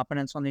cultural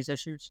competence on these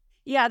issues?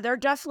 Yeah, there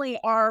definitely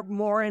are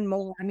more and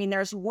more. I mean,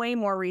 there's way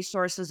more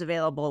resources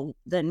available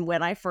than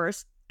when I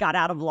first got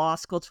out of law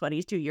school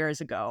 22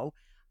 years ago.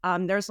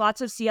 There's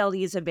lots of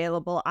CLEs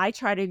available. I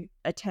try to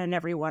attend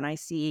every one I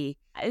see.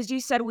 As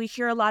you said, we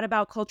hear a lot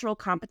about cultural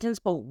competence,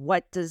 but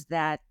what does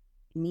that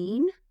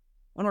mean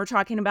when we're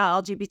talking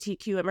about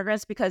LGBTQ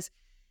immigrants? Because,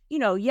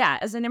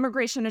 as an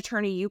immigration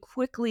attorney, you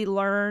quickly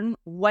learn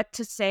what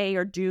to say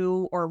or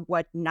do or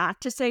what not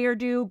to say or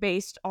do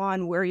based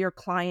on where your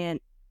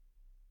client,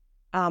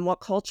 what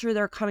culture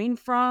they're coming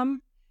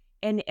from.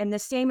 And the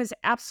same is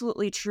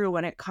absolutely true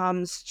when it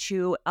comes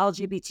to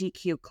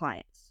LGBTQ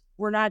clients.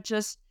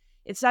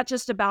 It's not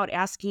just about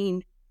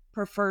asking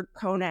preferred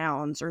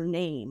pronouns or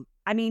name.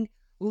 I mean,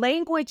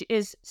 language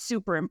is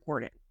super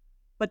important,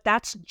 but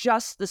that's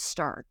just the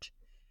start.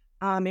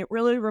 It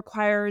really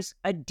requires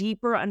a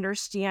deeper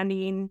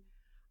understanding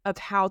of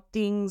how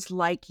things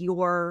like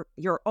your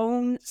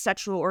own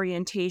sexual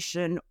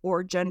orientation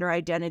or gender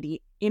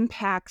identity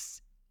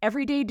impacts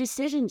everyday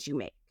decisions you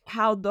make,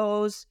 how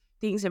those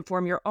things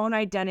inform your own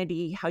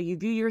identity, how you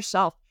view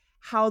yourself,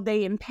 how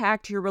they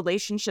impact your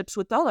relationships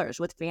with others,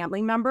 with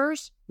family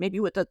members, maybe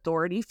with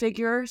authority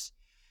figures.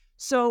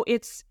 So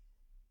it's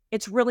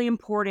really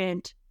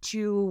important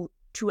to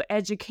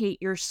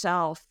educate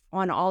yourself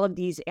on all of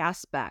these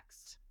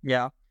aspects.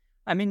 Yeah.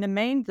 I mean,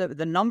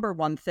 the number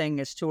one thing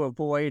is to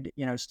avoid,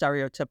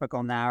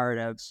 stereotypical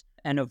narratives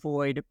and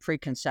avoid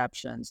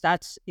preconceptions.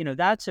 That's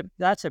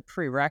a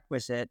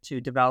prerequisite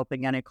to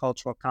developing any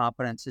cultural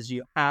competence is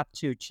you have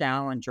to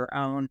challenge your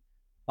own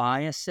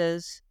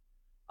biases.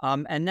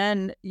 And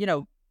then,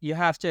 you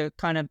have to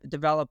kind of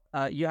develop,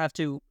 you have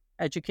to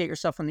educate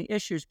yourself on the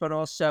issues, but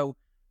also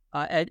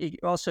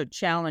also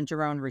challenge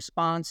your own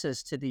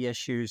responses to the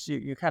issues.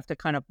 You have to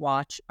kind of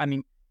watch. I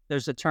mean,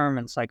 there's a term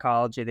in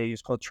psychology they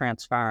use called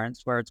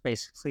transference, where it's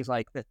basically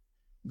like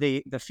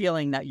the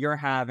feeling that you're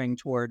having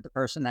toward the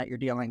person that you're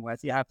dealing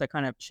with. You have to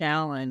kind of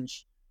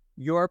challenge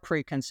your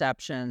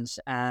preconceptions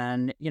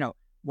and,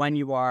 when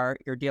you're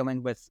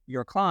dealing with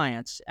your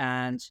clients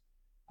and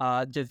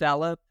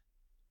develop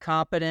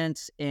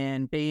competence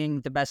in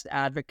being the best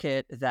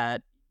advocate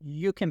that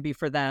you can be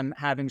for them,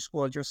 having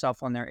schooled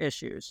yourself on their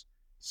issues.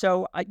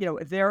 So,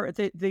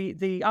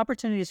 the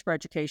opportunities for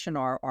education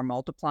are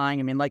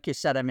multiplying. I mean, like you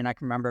said, I mean, I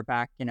can remember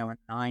back, in the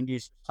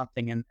 90s,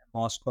 something in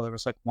law school, there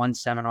was like one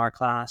seminar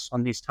class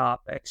on these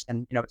topics.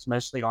 And, it's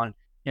mostly on,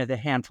 the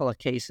handful of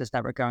cases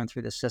that were going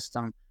through the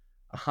system.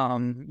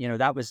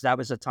 That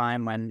was a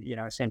time when,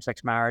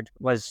 same-sex marriage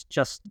was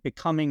just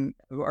becoming,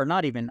 or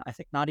not even, I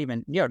think not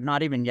even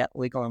yet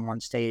legal in one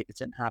state. It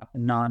didn't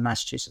happen in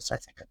Massachusetts, I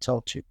think,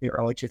 until the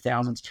early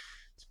 2000s.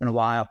 It's been a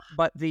while.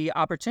 But the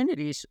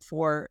opportunities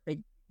for,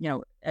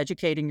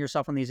 educating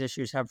yourself on these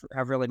issues have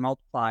really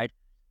multiplied.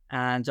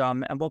 And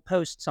we'll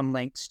post some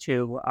links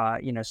to,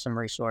 some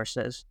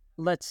resources.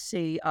 Let's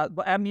see.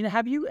 I mean,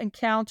 have you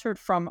encountered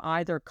from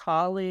either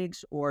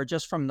colleagues or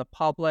just from the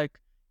public,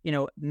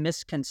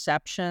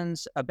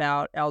 misconceptions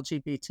about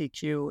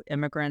LGBTQ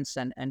immigrants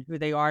and who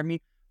they are? I mean,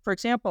 for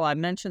example, I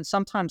mentioned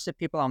sometimes to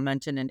people, I'll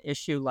mention an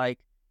issue like,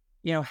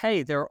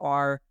 hey, there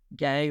are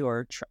gay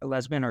or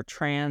lesbian or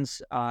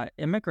trans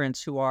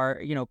immigrants who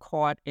are,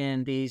 caught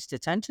in these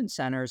detention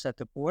centers at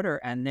the border,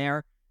 and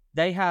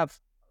they have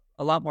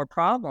a lot more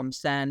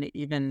problems than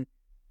even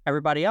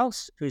everybody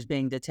else who's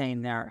being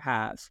detained there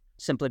have,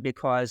 simply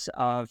because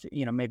of,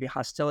 maybe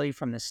hostility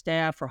from the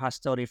staff or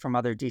hostility from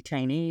other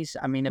detainees.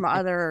 I mean, From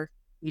other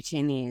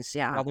detainees,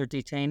 yeah. other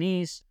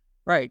detainees,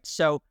 right?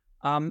 So,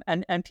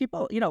 and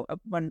people,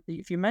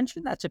 if you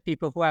mention that to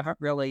people who haven't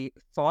really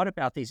thought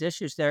about these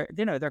issues, they're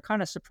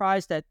kind of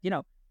surprised that,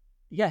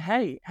 yeah,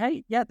 hey,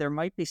 yeah, there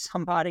might be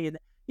somebody,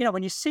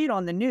 when you see it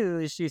on the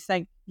news, you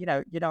think, you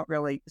don't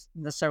really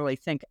necessarily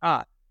think,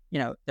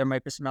 there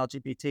might be some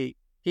LGBT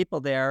people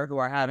there who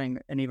are having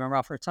an even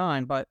rougher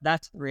time, but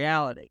that's the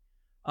reality.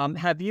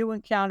 Have you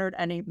encountered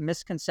any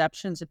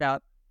misconceptions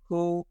about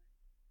who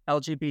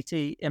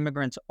LGBT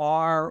immigrants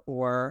are,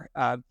 or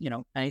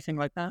anything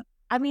like that?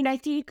 I mean, I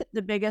think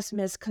the biggest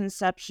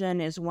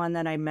misconception is one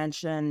that I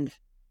mentioned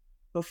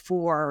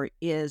before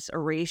is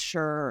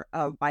erasure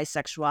of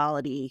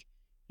bisexuality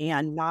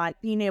and not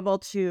being able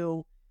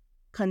to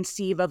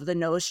conceive of the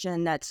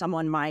notion that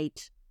someone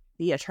might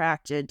be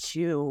attracted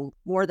to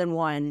more than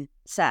one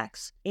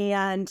sex.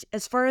 And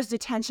as far as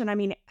detention, I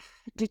mean,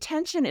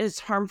 detention is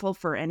harmful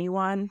for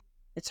anyone.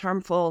 It's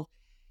harmful,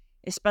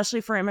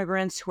 especially for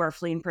immigrants who are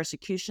fleeing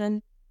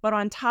persecution. But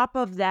on top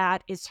of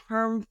that, it's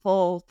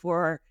harmful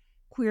for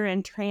queer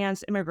and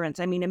trans immigrants.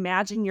 I mean,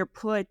 imagine you're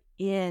put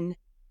in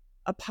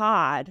a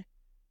pod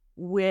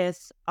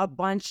with a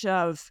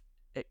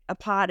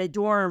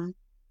dorm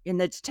in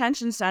the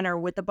detention center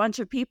with a bunch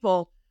of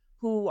people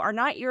who are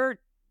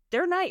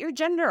they're not your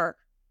gender.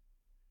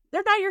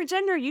 They're not your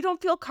gender. You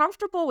don't feel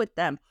comfortable with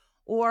them.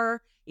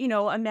 Or,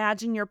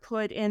 imagine you're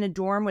put in a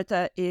dorm with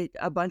a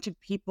bunch of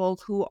people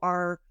who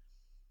are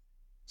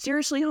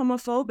seriously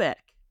homophobic.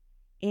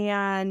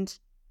 And,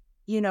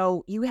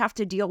 you have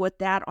to deal with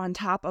that on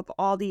top of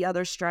all the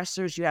other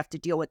stressors you have to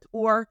deal with.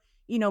 Or,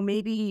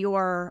 maybe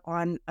you're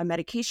on a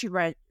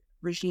medication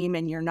regime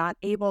and you're not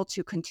able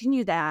to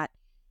continue that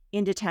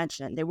in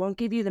detention. They won't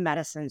give you the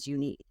medicines you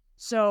need.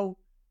 So,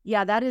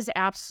 yeah, that is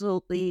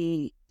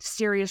absolutely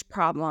serious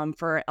problem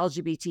for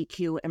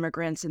LGBTQ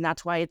immigrants, and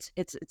that's why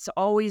it's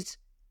always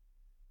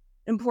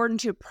important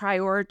to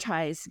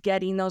prioritize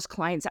getting those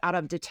clients out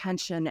of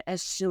detention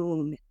as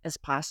soon as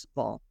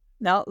possible.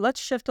 Now, let's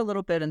shift a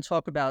little bit and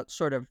talk about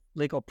sort of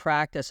legal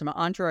practice.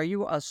 Andrea, are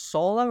you a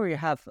solo, or you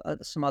have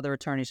some other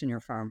attorneys in your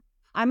firm?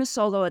 I'm a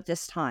solo at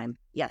this time.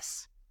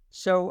 Yes.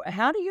 So,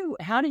 how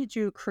did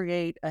you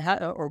create,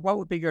 or what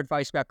would be your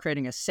advice about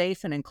creating a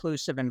safe and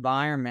inclusive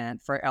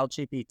environment for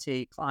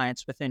LGBT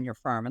clients within your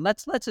firm? And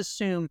let's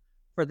assume,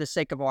 for the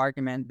sake of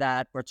argument,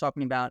 that we're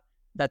talking about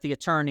that the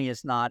attorney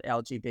is not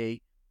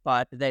LGBT,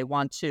 but they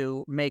want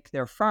to make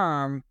their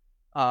firm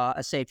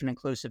a safe and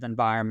inclusive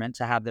environment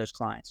to have those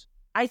clients.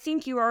 I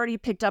think you already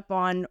picked up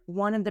on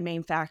one of the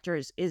main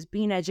factors is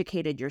being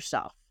educated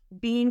yourself,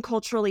 being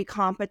culturally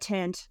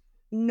competent,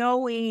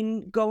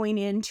 knowing going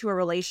into a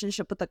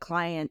relationship with a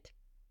client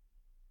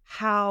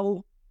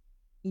how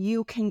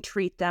you can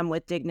treat them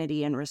with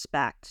dignity and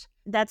respect.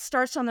 That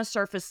starts on the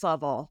surface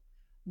level,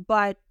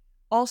 but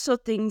also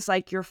things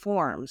like your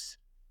forms,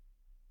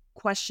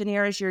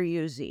 questionnaires you're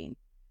using.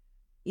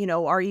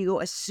 Are you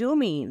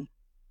assuming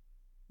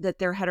that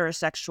they're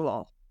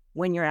heterosexual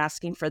when you're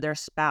asking for their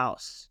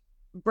spouse?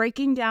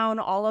 Breaking down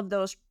all of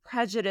those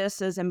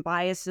prejudices and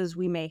biases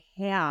we may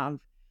have,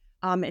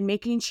 and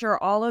making sure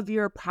all of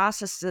your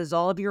processes,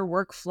 all of your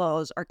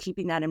workflows are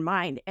keeping that in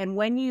mind. And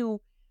when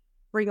you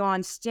bring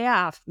on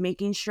staff,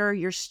 making sure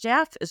your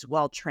staff is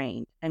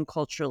well-trained and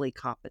culturally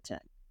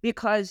competent.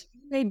 Because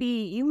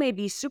you may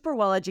be super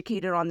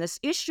well-educated on these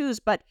issues,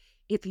 but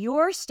if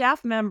your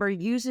staff member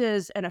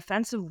uses an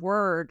offensive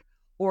word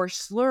or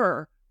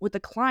slur with a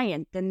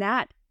client, then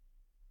that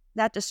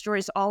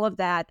destroys all of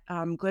that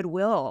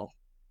goodwill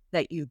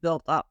that you've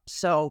built up.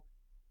 So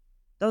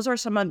those are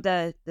some of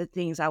the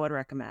things I would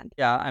recommend.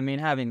 Yeah, I mean,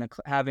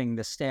 having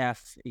the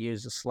staff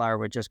use a slur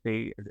would just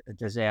be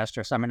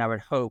disastrous. I mean, I would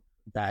hope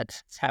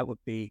that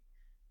would be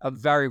a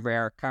very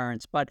rare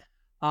occurrence, but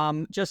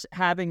just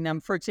having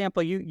them, for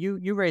example,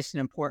 you raised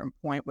an important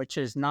point, which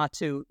is not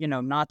to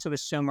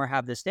assume, or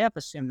have the staff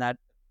assume that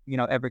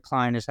every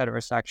client is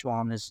heterosexual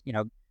and is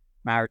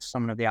married to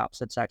someone of the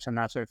opposite sex and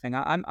that sort of thing.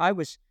 I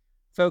was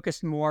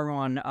focused more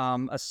on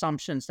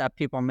assumptions that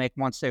people make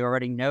once they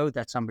already know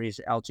that somebody's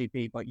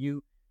LGBT, but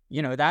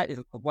that is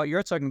what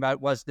you're talking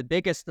about was the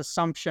biggest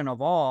assumption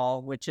of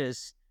all, which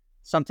is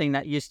something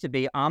that used to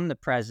be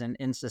omnipresent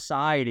in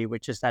society,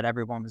 which is that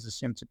everyone was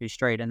assumed to be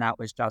straight, and that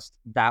was just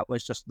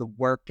the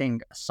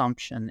working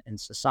assumption in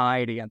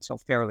society until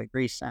fairly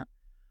recent.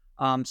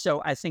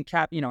 So I think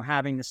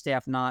having the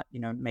staff not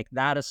make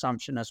that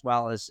assumption as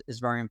well is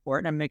very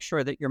important, and make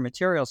sure that your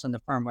materials in the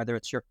firm, whether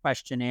it's your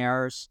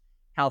questionnaires,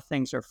 how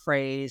things are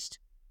phrased,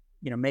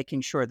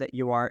 making sure that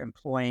you are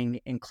employing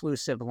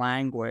inclusive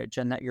language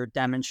and that you're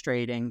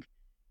demonstrating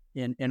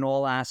in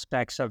all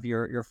aspects of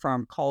your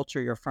firm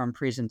culture, your firm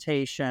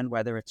presentation,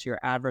 whether it's your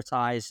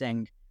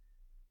advertising,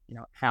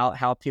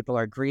 how people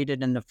are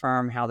greeted in the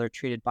firm, how they're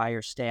treated by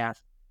your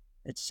staff,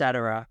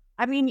 etc.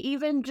 I mean,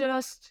 even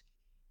just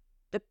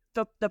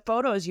the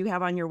photos you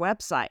have on your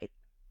website.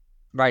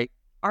 Right.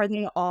 Are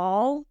they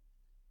all,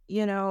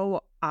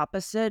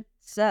 opposite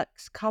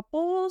sex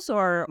couples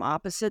or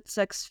opposite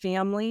sex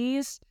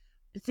families?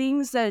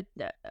 Things that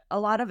a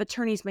lot of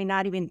attorneys may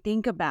not even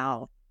think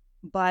about,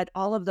 but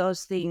all of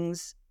those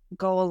things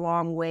go a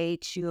long way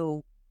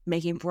to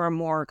making for a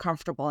more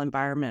comfortable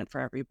environment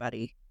for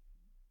everybody.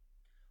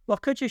 Well,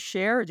 do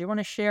you want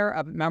to share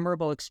a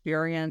memorable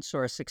experience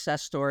or a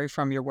success story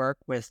from your work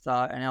with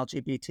an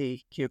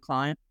LGBTQ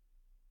client?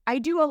 I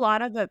do a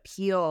lot of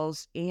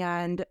appeals,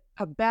 and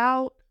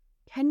about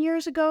 10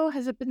 years ago.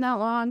 Has it been that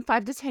long?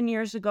 5 to 10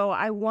 years ago,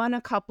 I won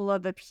a couple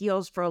of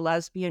appeals for a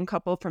lesbian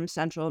couple from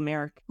Central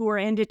America who were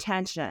in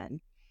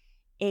detention.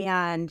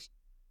 And,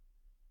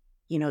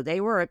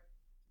 they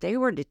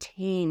were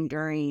detained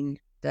during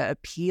the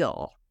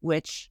appeal,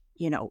 which,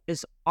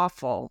 is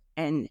awful.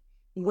 And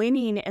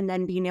winning and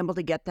then being able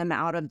to get them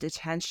out of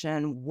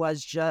detention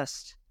was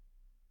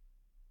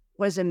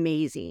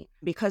amazing,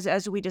 because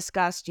as we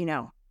discussed,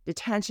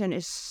 detention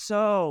is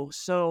so,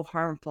 so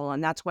harmful.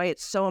 And that's why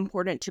it's so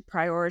important to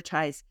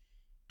prioritize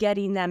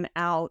getting them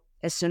out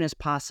as soon as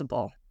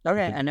possible.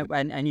 Okay,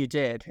 and you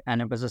did,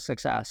 and it was a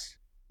success.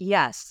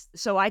 Yes.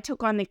 So I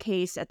took on the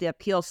case at the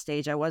appeal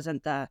stage. I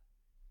wasn't the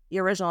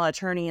original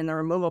attorney in the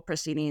removal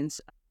proceedings,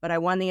 but I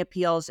won the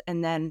appeals.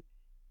 And then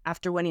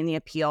after winning the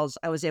appeals,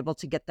 I was able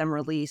to get them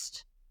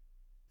released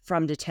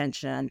from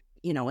detention,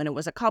 and it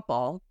was a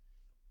couple.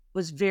 It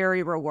was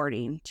very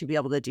rewarding to be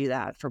able to do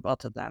that for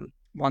both of them.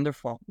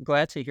 Wonderful.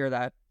 Glad to hear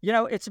that.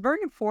 It's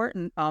very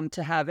important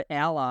to have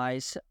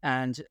allies,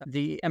 and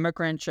the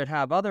immigrant should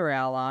have other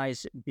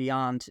allies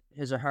beyond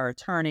his or her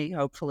attorney.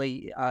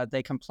 Hopefully,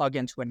 they can plug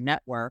into a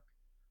network.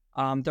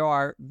 There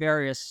are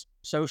various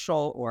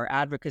social or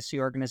advocacy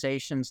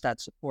organizations that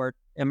support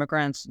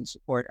immigrants and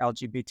support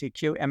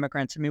LGBTQ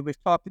immigrants. I mean,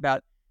 we've talked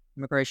about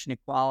immigration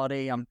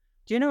equality.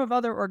 Do you know of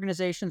other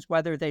organizations,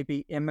 whether they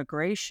be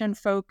immigration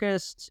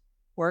focused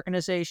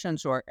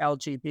organizations or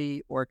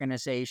LGBT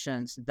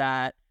organizations,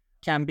 that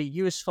can be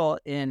useful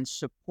in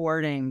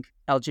supporting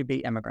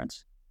LGBT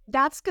immigrants?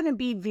 That's going to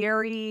be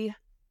very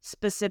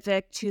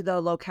specific to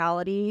the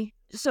locality.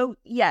 So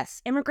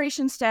yes,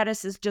 immigration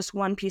status is just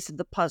one piece of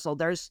the puzzle.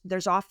 There's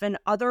often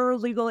other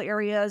legal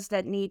areas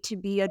that need to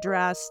be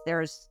addressed.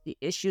 There's the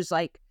issues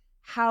like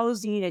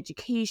housing,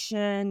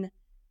 education,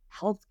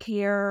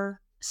 healthcare.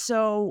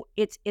 So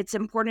it's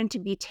important to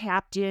be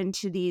tapped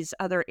into these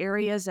other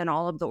areas and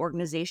all of the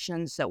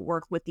organizations that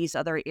work with these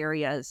other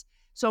areas.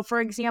 So for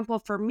example,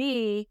 for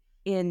me,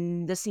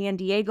 in the San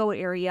Diego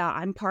area,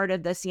 I'm part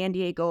of the San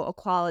Diego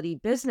Equality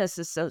Business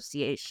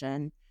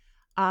Association.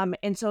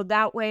 And so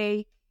that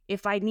way,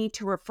 if I need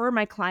to refer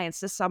my clients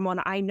to someone,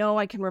 I know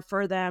I can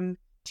refer them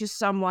to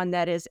someone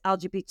that is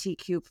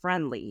LGBTQ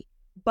friendly.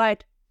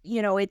 But,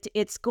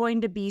 it's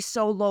going to be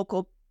so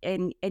local,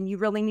 and you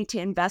really need to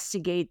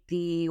investigate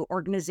the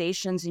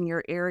organizations in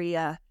your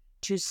area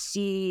to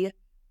see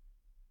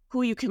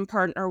who you can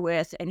partner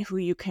with and who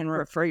you can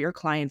refer your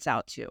clients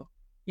out to.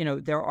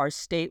 There are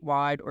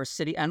statewide or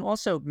city, and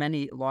also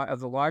many of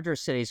the larger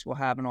cities will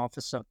have an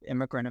Office of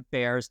Immigrant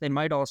Affairs. They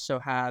might also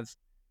have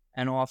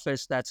an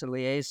office that's a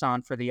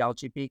liaison for the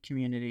LGBT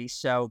community.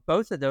 So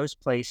both of those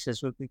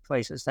places would be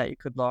places that you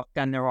could look.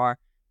 And there are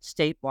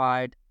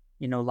statewide,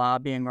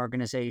 lobbying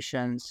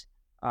organizations,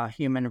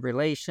 human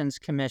relations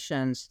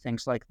commissions,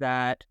 things like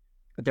that.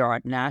 There are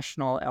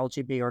national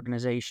LGBT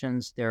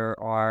organizations. There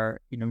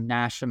are,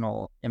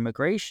 national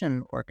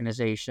immigration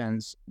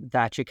organizations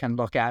that you can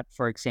look at.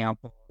 For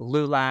example,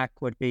 LULAC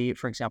would be,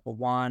 for example,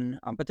 one,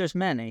 but there's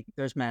many.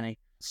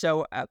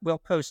 So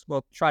we'll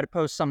try to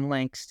post some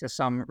links to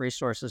some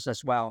resources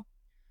as well.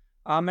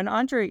 And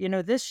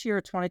Andrea, this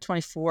year,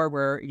 2024,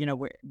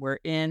 we're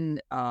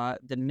in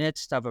the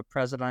midst of a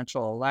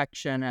presidential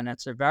election, and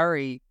it's a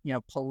very,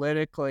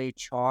 politically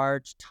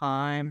charged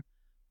time.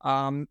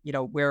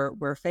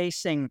 We're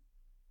facing,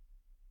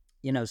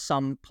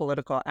 some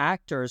political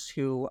actors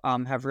who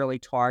have really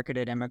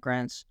targeted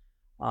immigrants,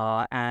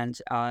 and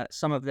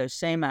some of those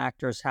same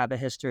actors have a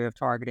history of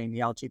targeting the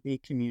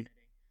LGBT community.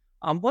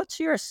 What's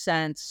your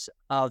sense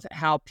of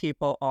how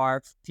people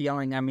are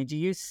feeling? I mean, do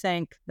you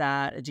think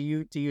that, do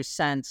you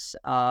sense,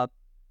 I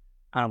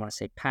don't want to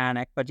say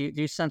panic, but do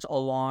you sense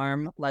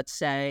alarm, let's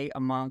say,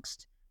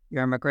 amongst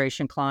your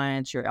immigration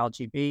clients, your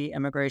LGBT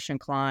immigration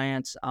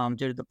clients,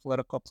 due to the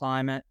political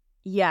climate?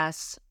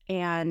 Yes.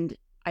 And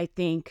I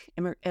think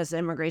as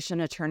immigration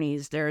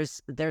attorneys,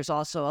 there's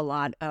also a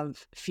lot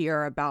of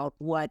fear about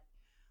what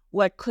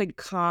could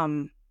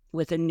come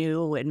with a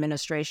new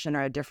administration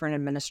or a different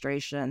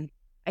administration.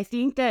 I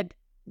think that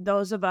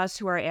those of us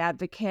who are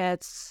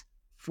advocates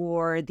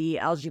for the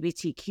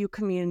LGBTQ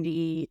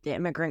community, the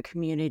immigrant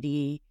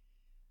community,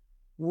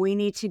 we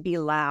need to be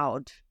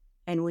loud,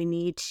 and we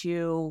need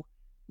to,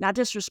 not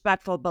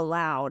disrespectful, but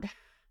loud.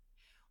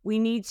 We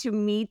need to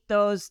meet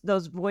those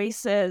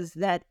voices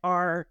that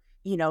are,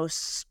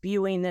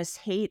 spewing this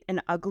hate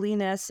and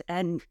ugliness,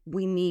 and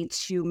we need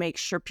to make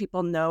sure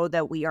people know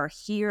that we are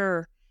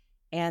here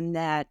and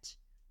that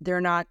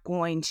they're not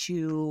going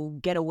to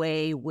get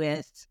away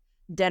with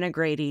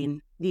denigrating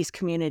these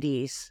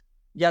communities.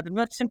 Yeah, the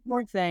most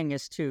important thing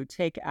is to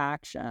take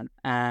action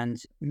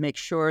and make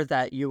sure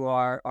that you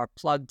are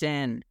plugged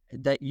in,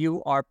 that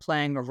you are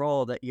playing a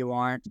role, that you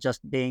aren't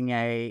just being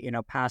a,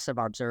 passive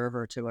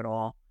observer to it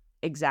all.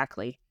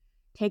 Exactly.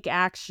 Take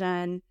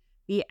action,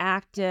 be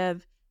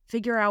active,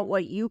 figure out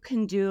what you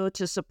can do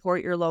to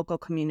support your local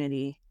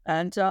community.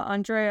 And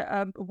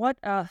Andrea, what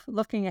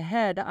looking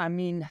ahead? I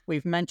mean,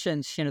 we've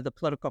mentioned the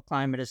political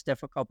climate is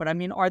difficult, but I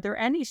mean, are there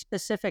any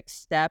specific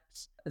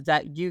steps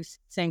that you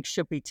think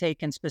should be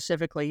taken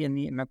specifically in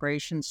the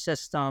immigration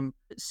system,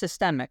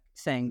 systemic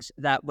things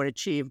that would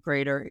achieve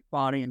greater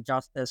equality and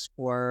justice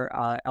for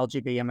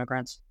LGBT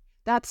immigrants?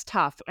 That's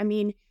tough. I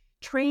mean,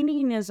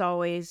 training is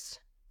always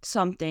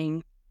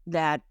something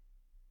that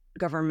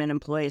government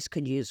employees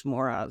could use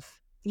more of.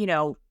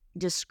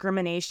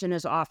 Discrimination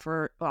is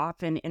often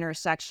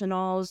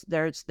intersectional.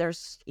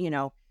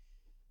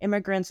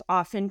 Immigrants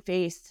often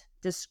face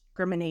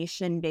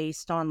discrimination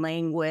based on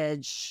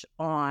language,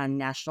 on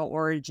national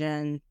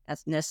origin,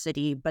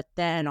 ethnicity. But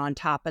then on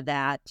top of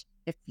that,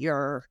 if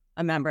you're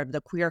a member of the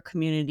queer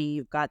community,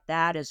 you've got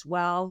that as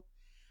well.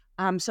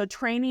 So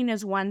training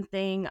is one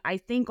thing. I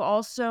think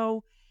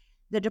also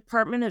the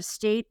Department of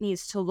State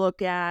needs to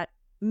look at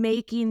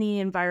making the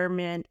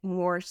environment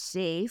more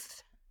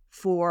safe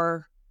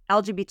for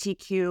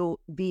LGBTQ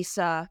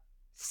visa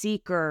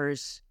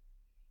seekers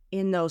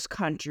in those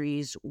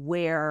countries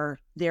where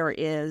there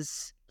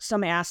is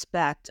some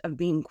aspect of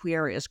being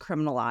queer is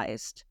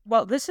criminalized.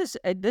 Well, this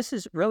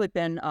has really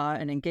been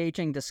an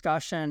engaging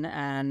discussion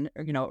and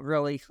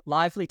really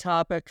lively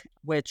topic,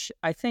 which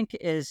I think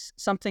is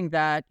something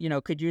that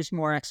could use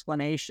more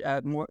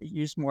explanation,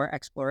 more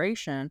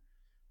exploration.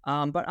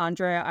 But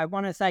Andrea, I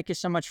want to thank you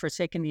so much for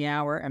taking the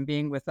hour and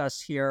being with us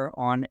here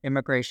on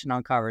Immigration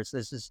Uncovers.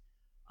 This is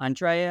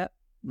Andrea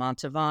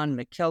Montavon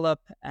McKillip,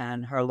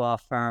 and her law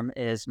firm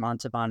is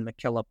Montavon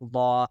McKillip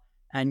Law,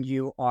 and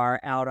you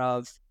are out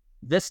of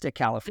Vista,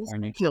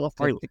 California.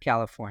 California. Vista,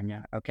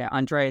 California. Okay,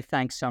 Andrea,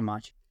 thanks so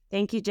much.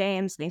 Thank you,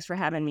 James. Thanks for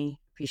having me.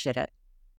 Appreciate it.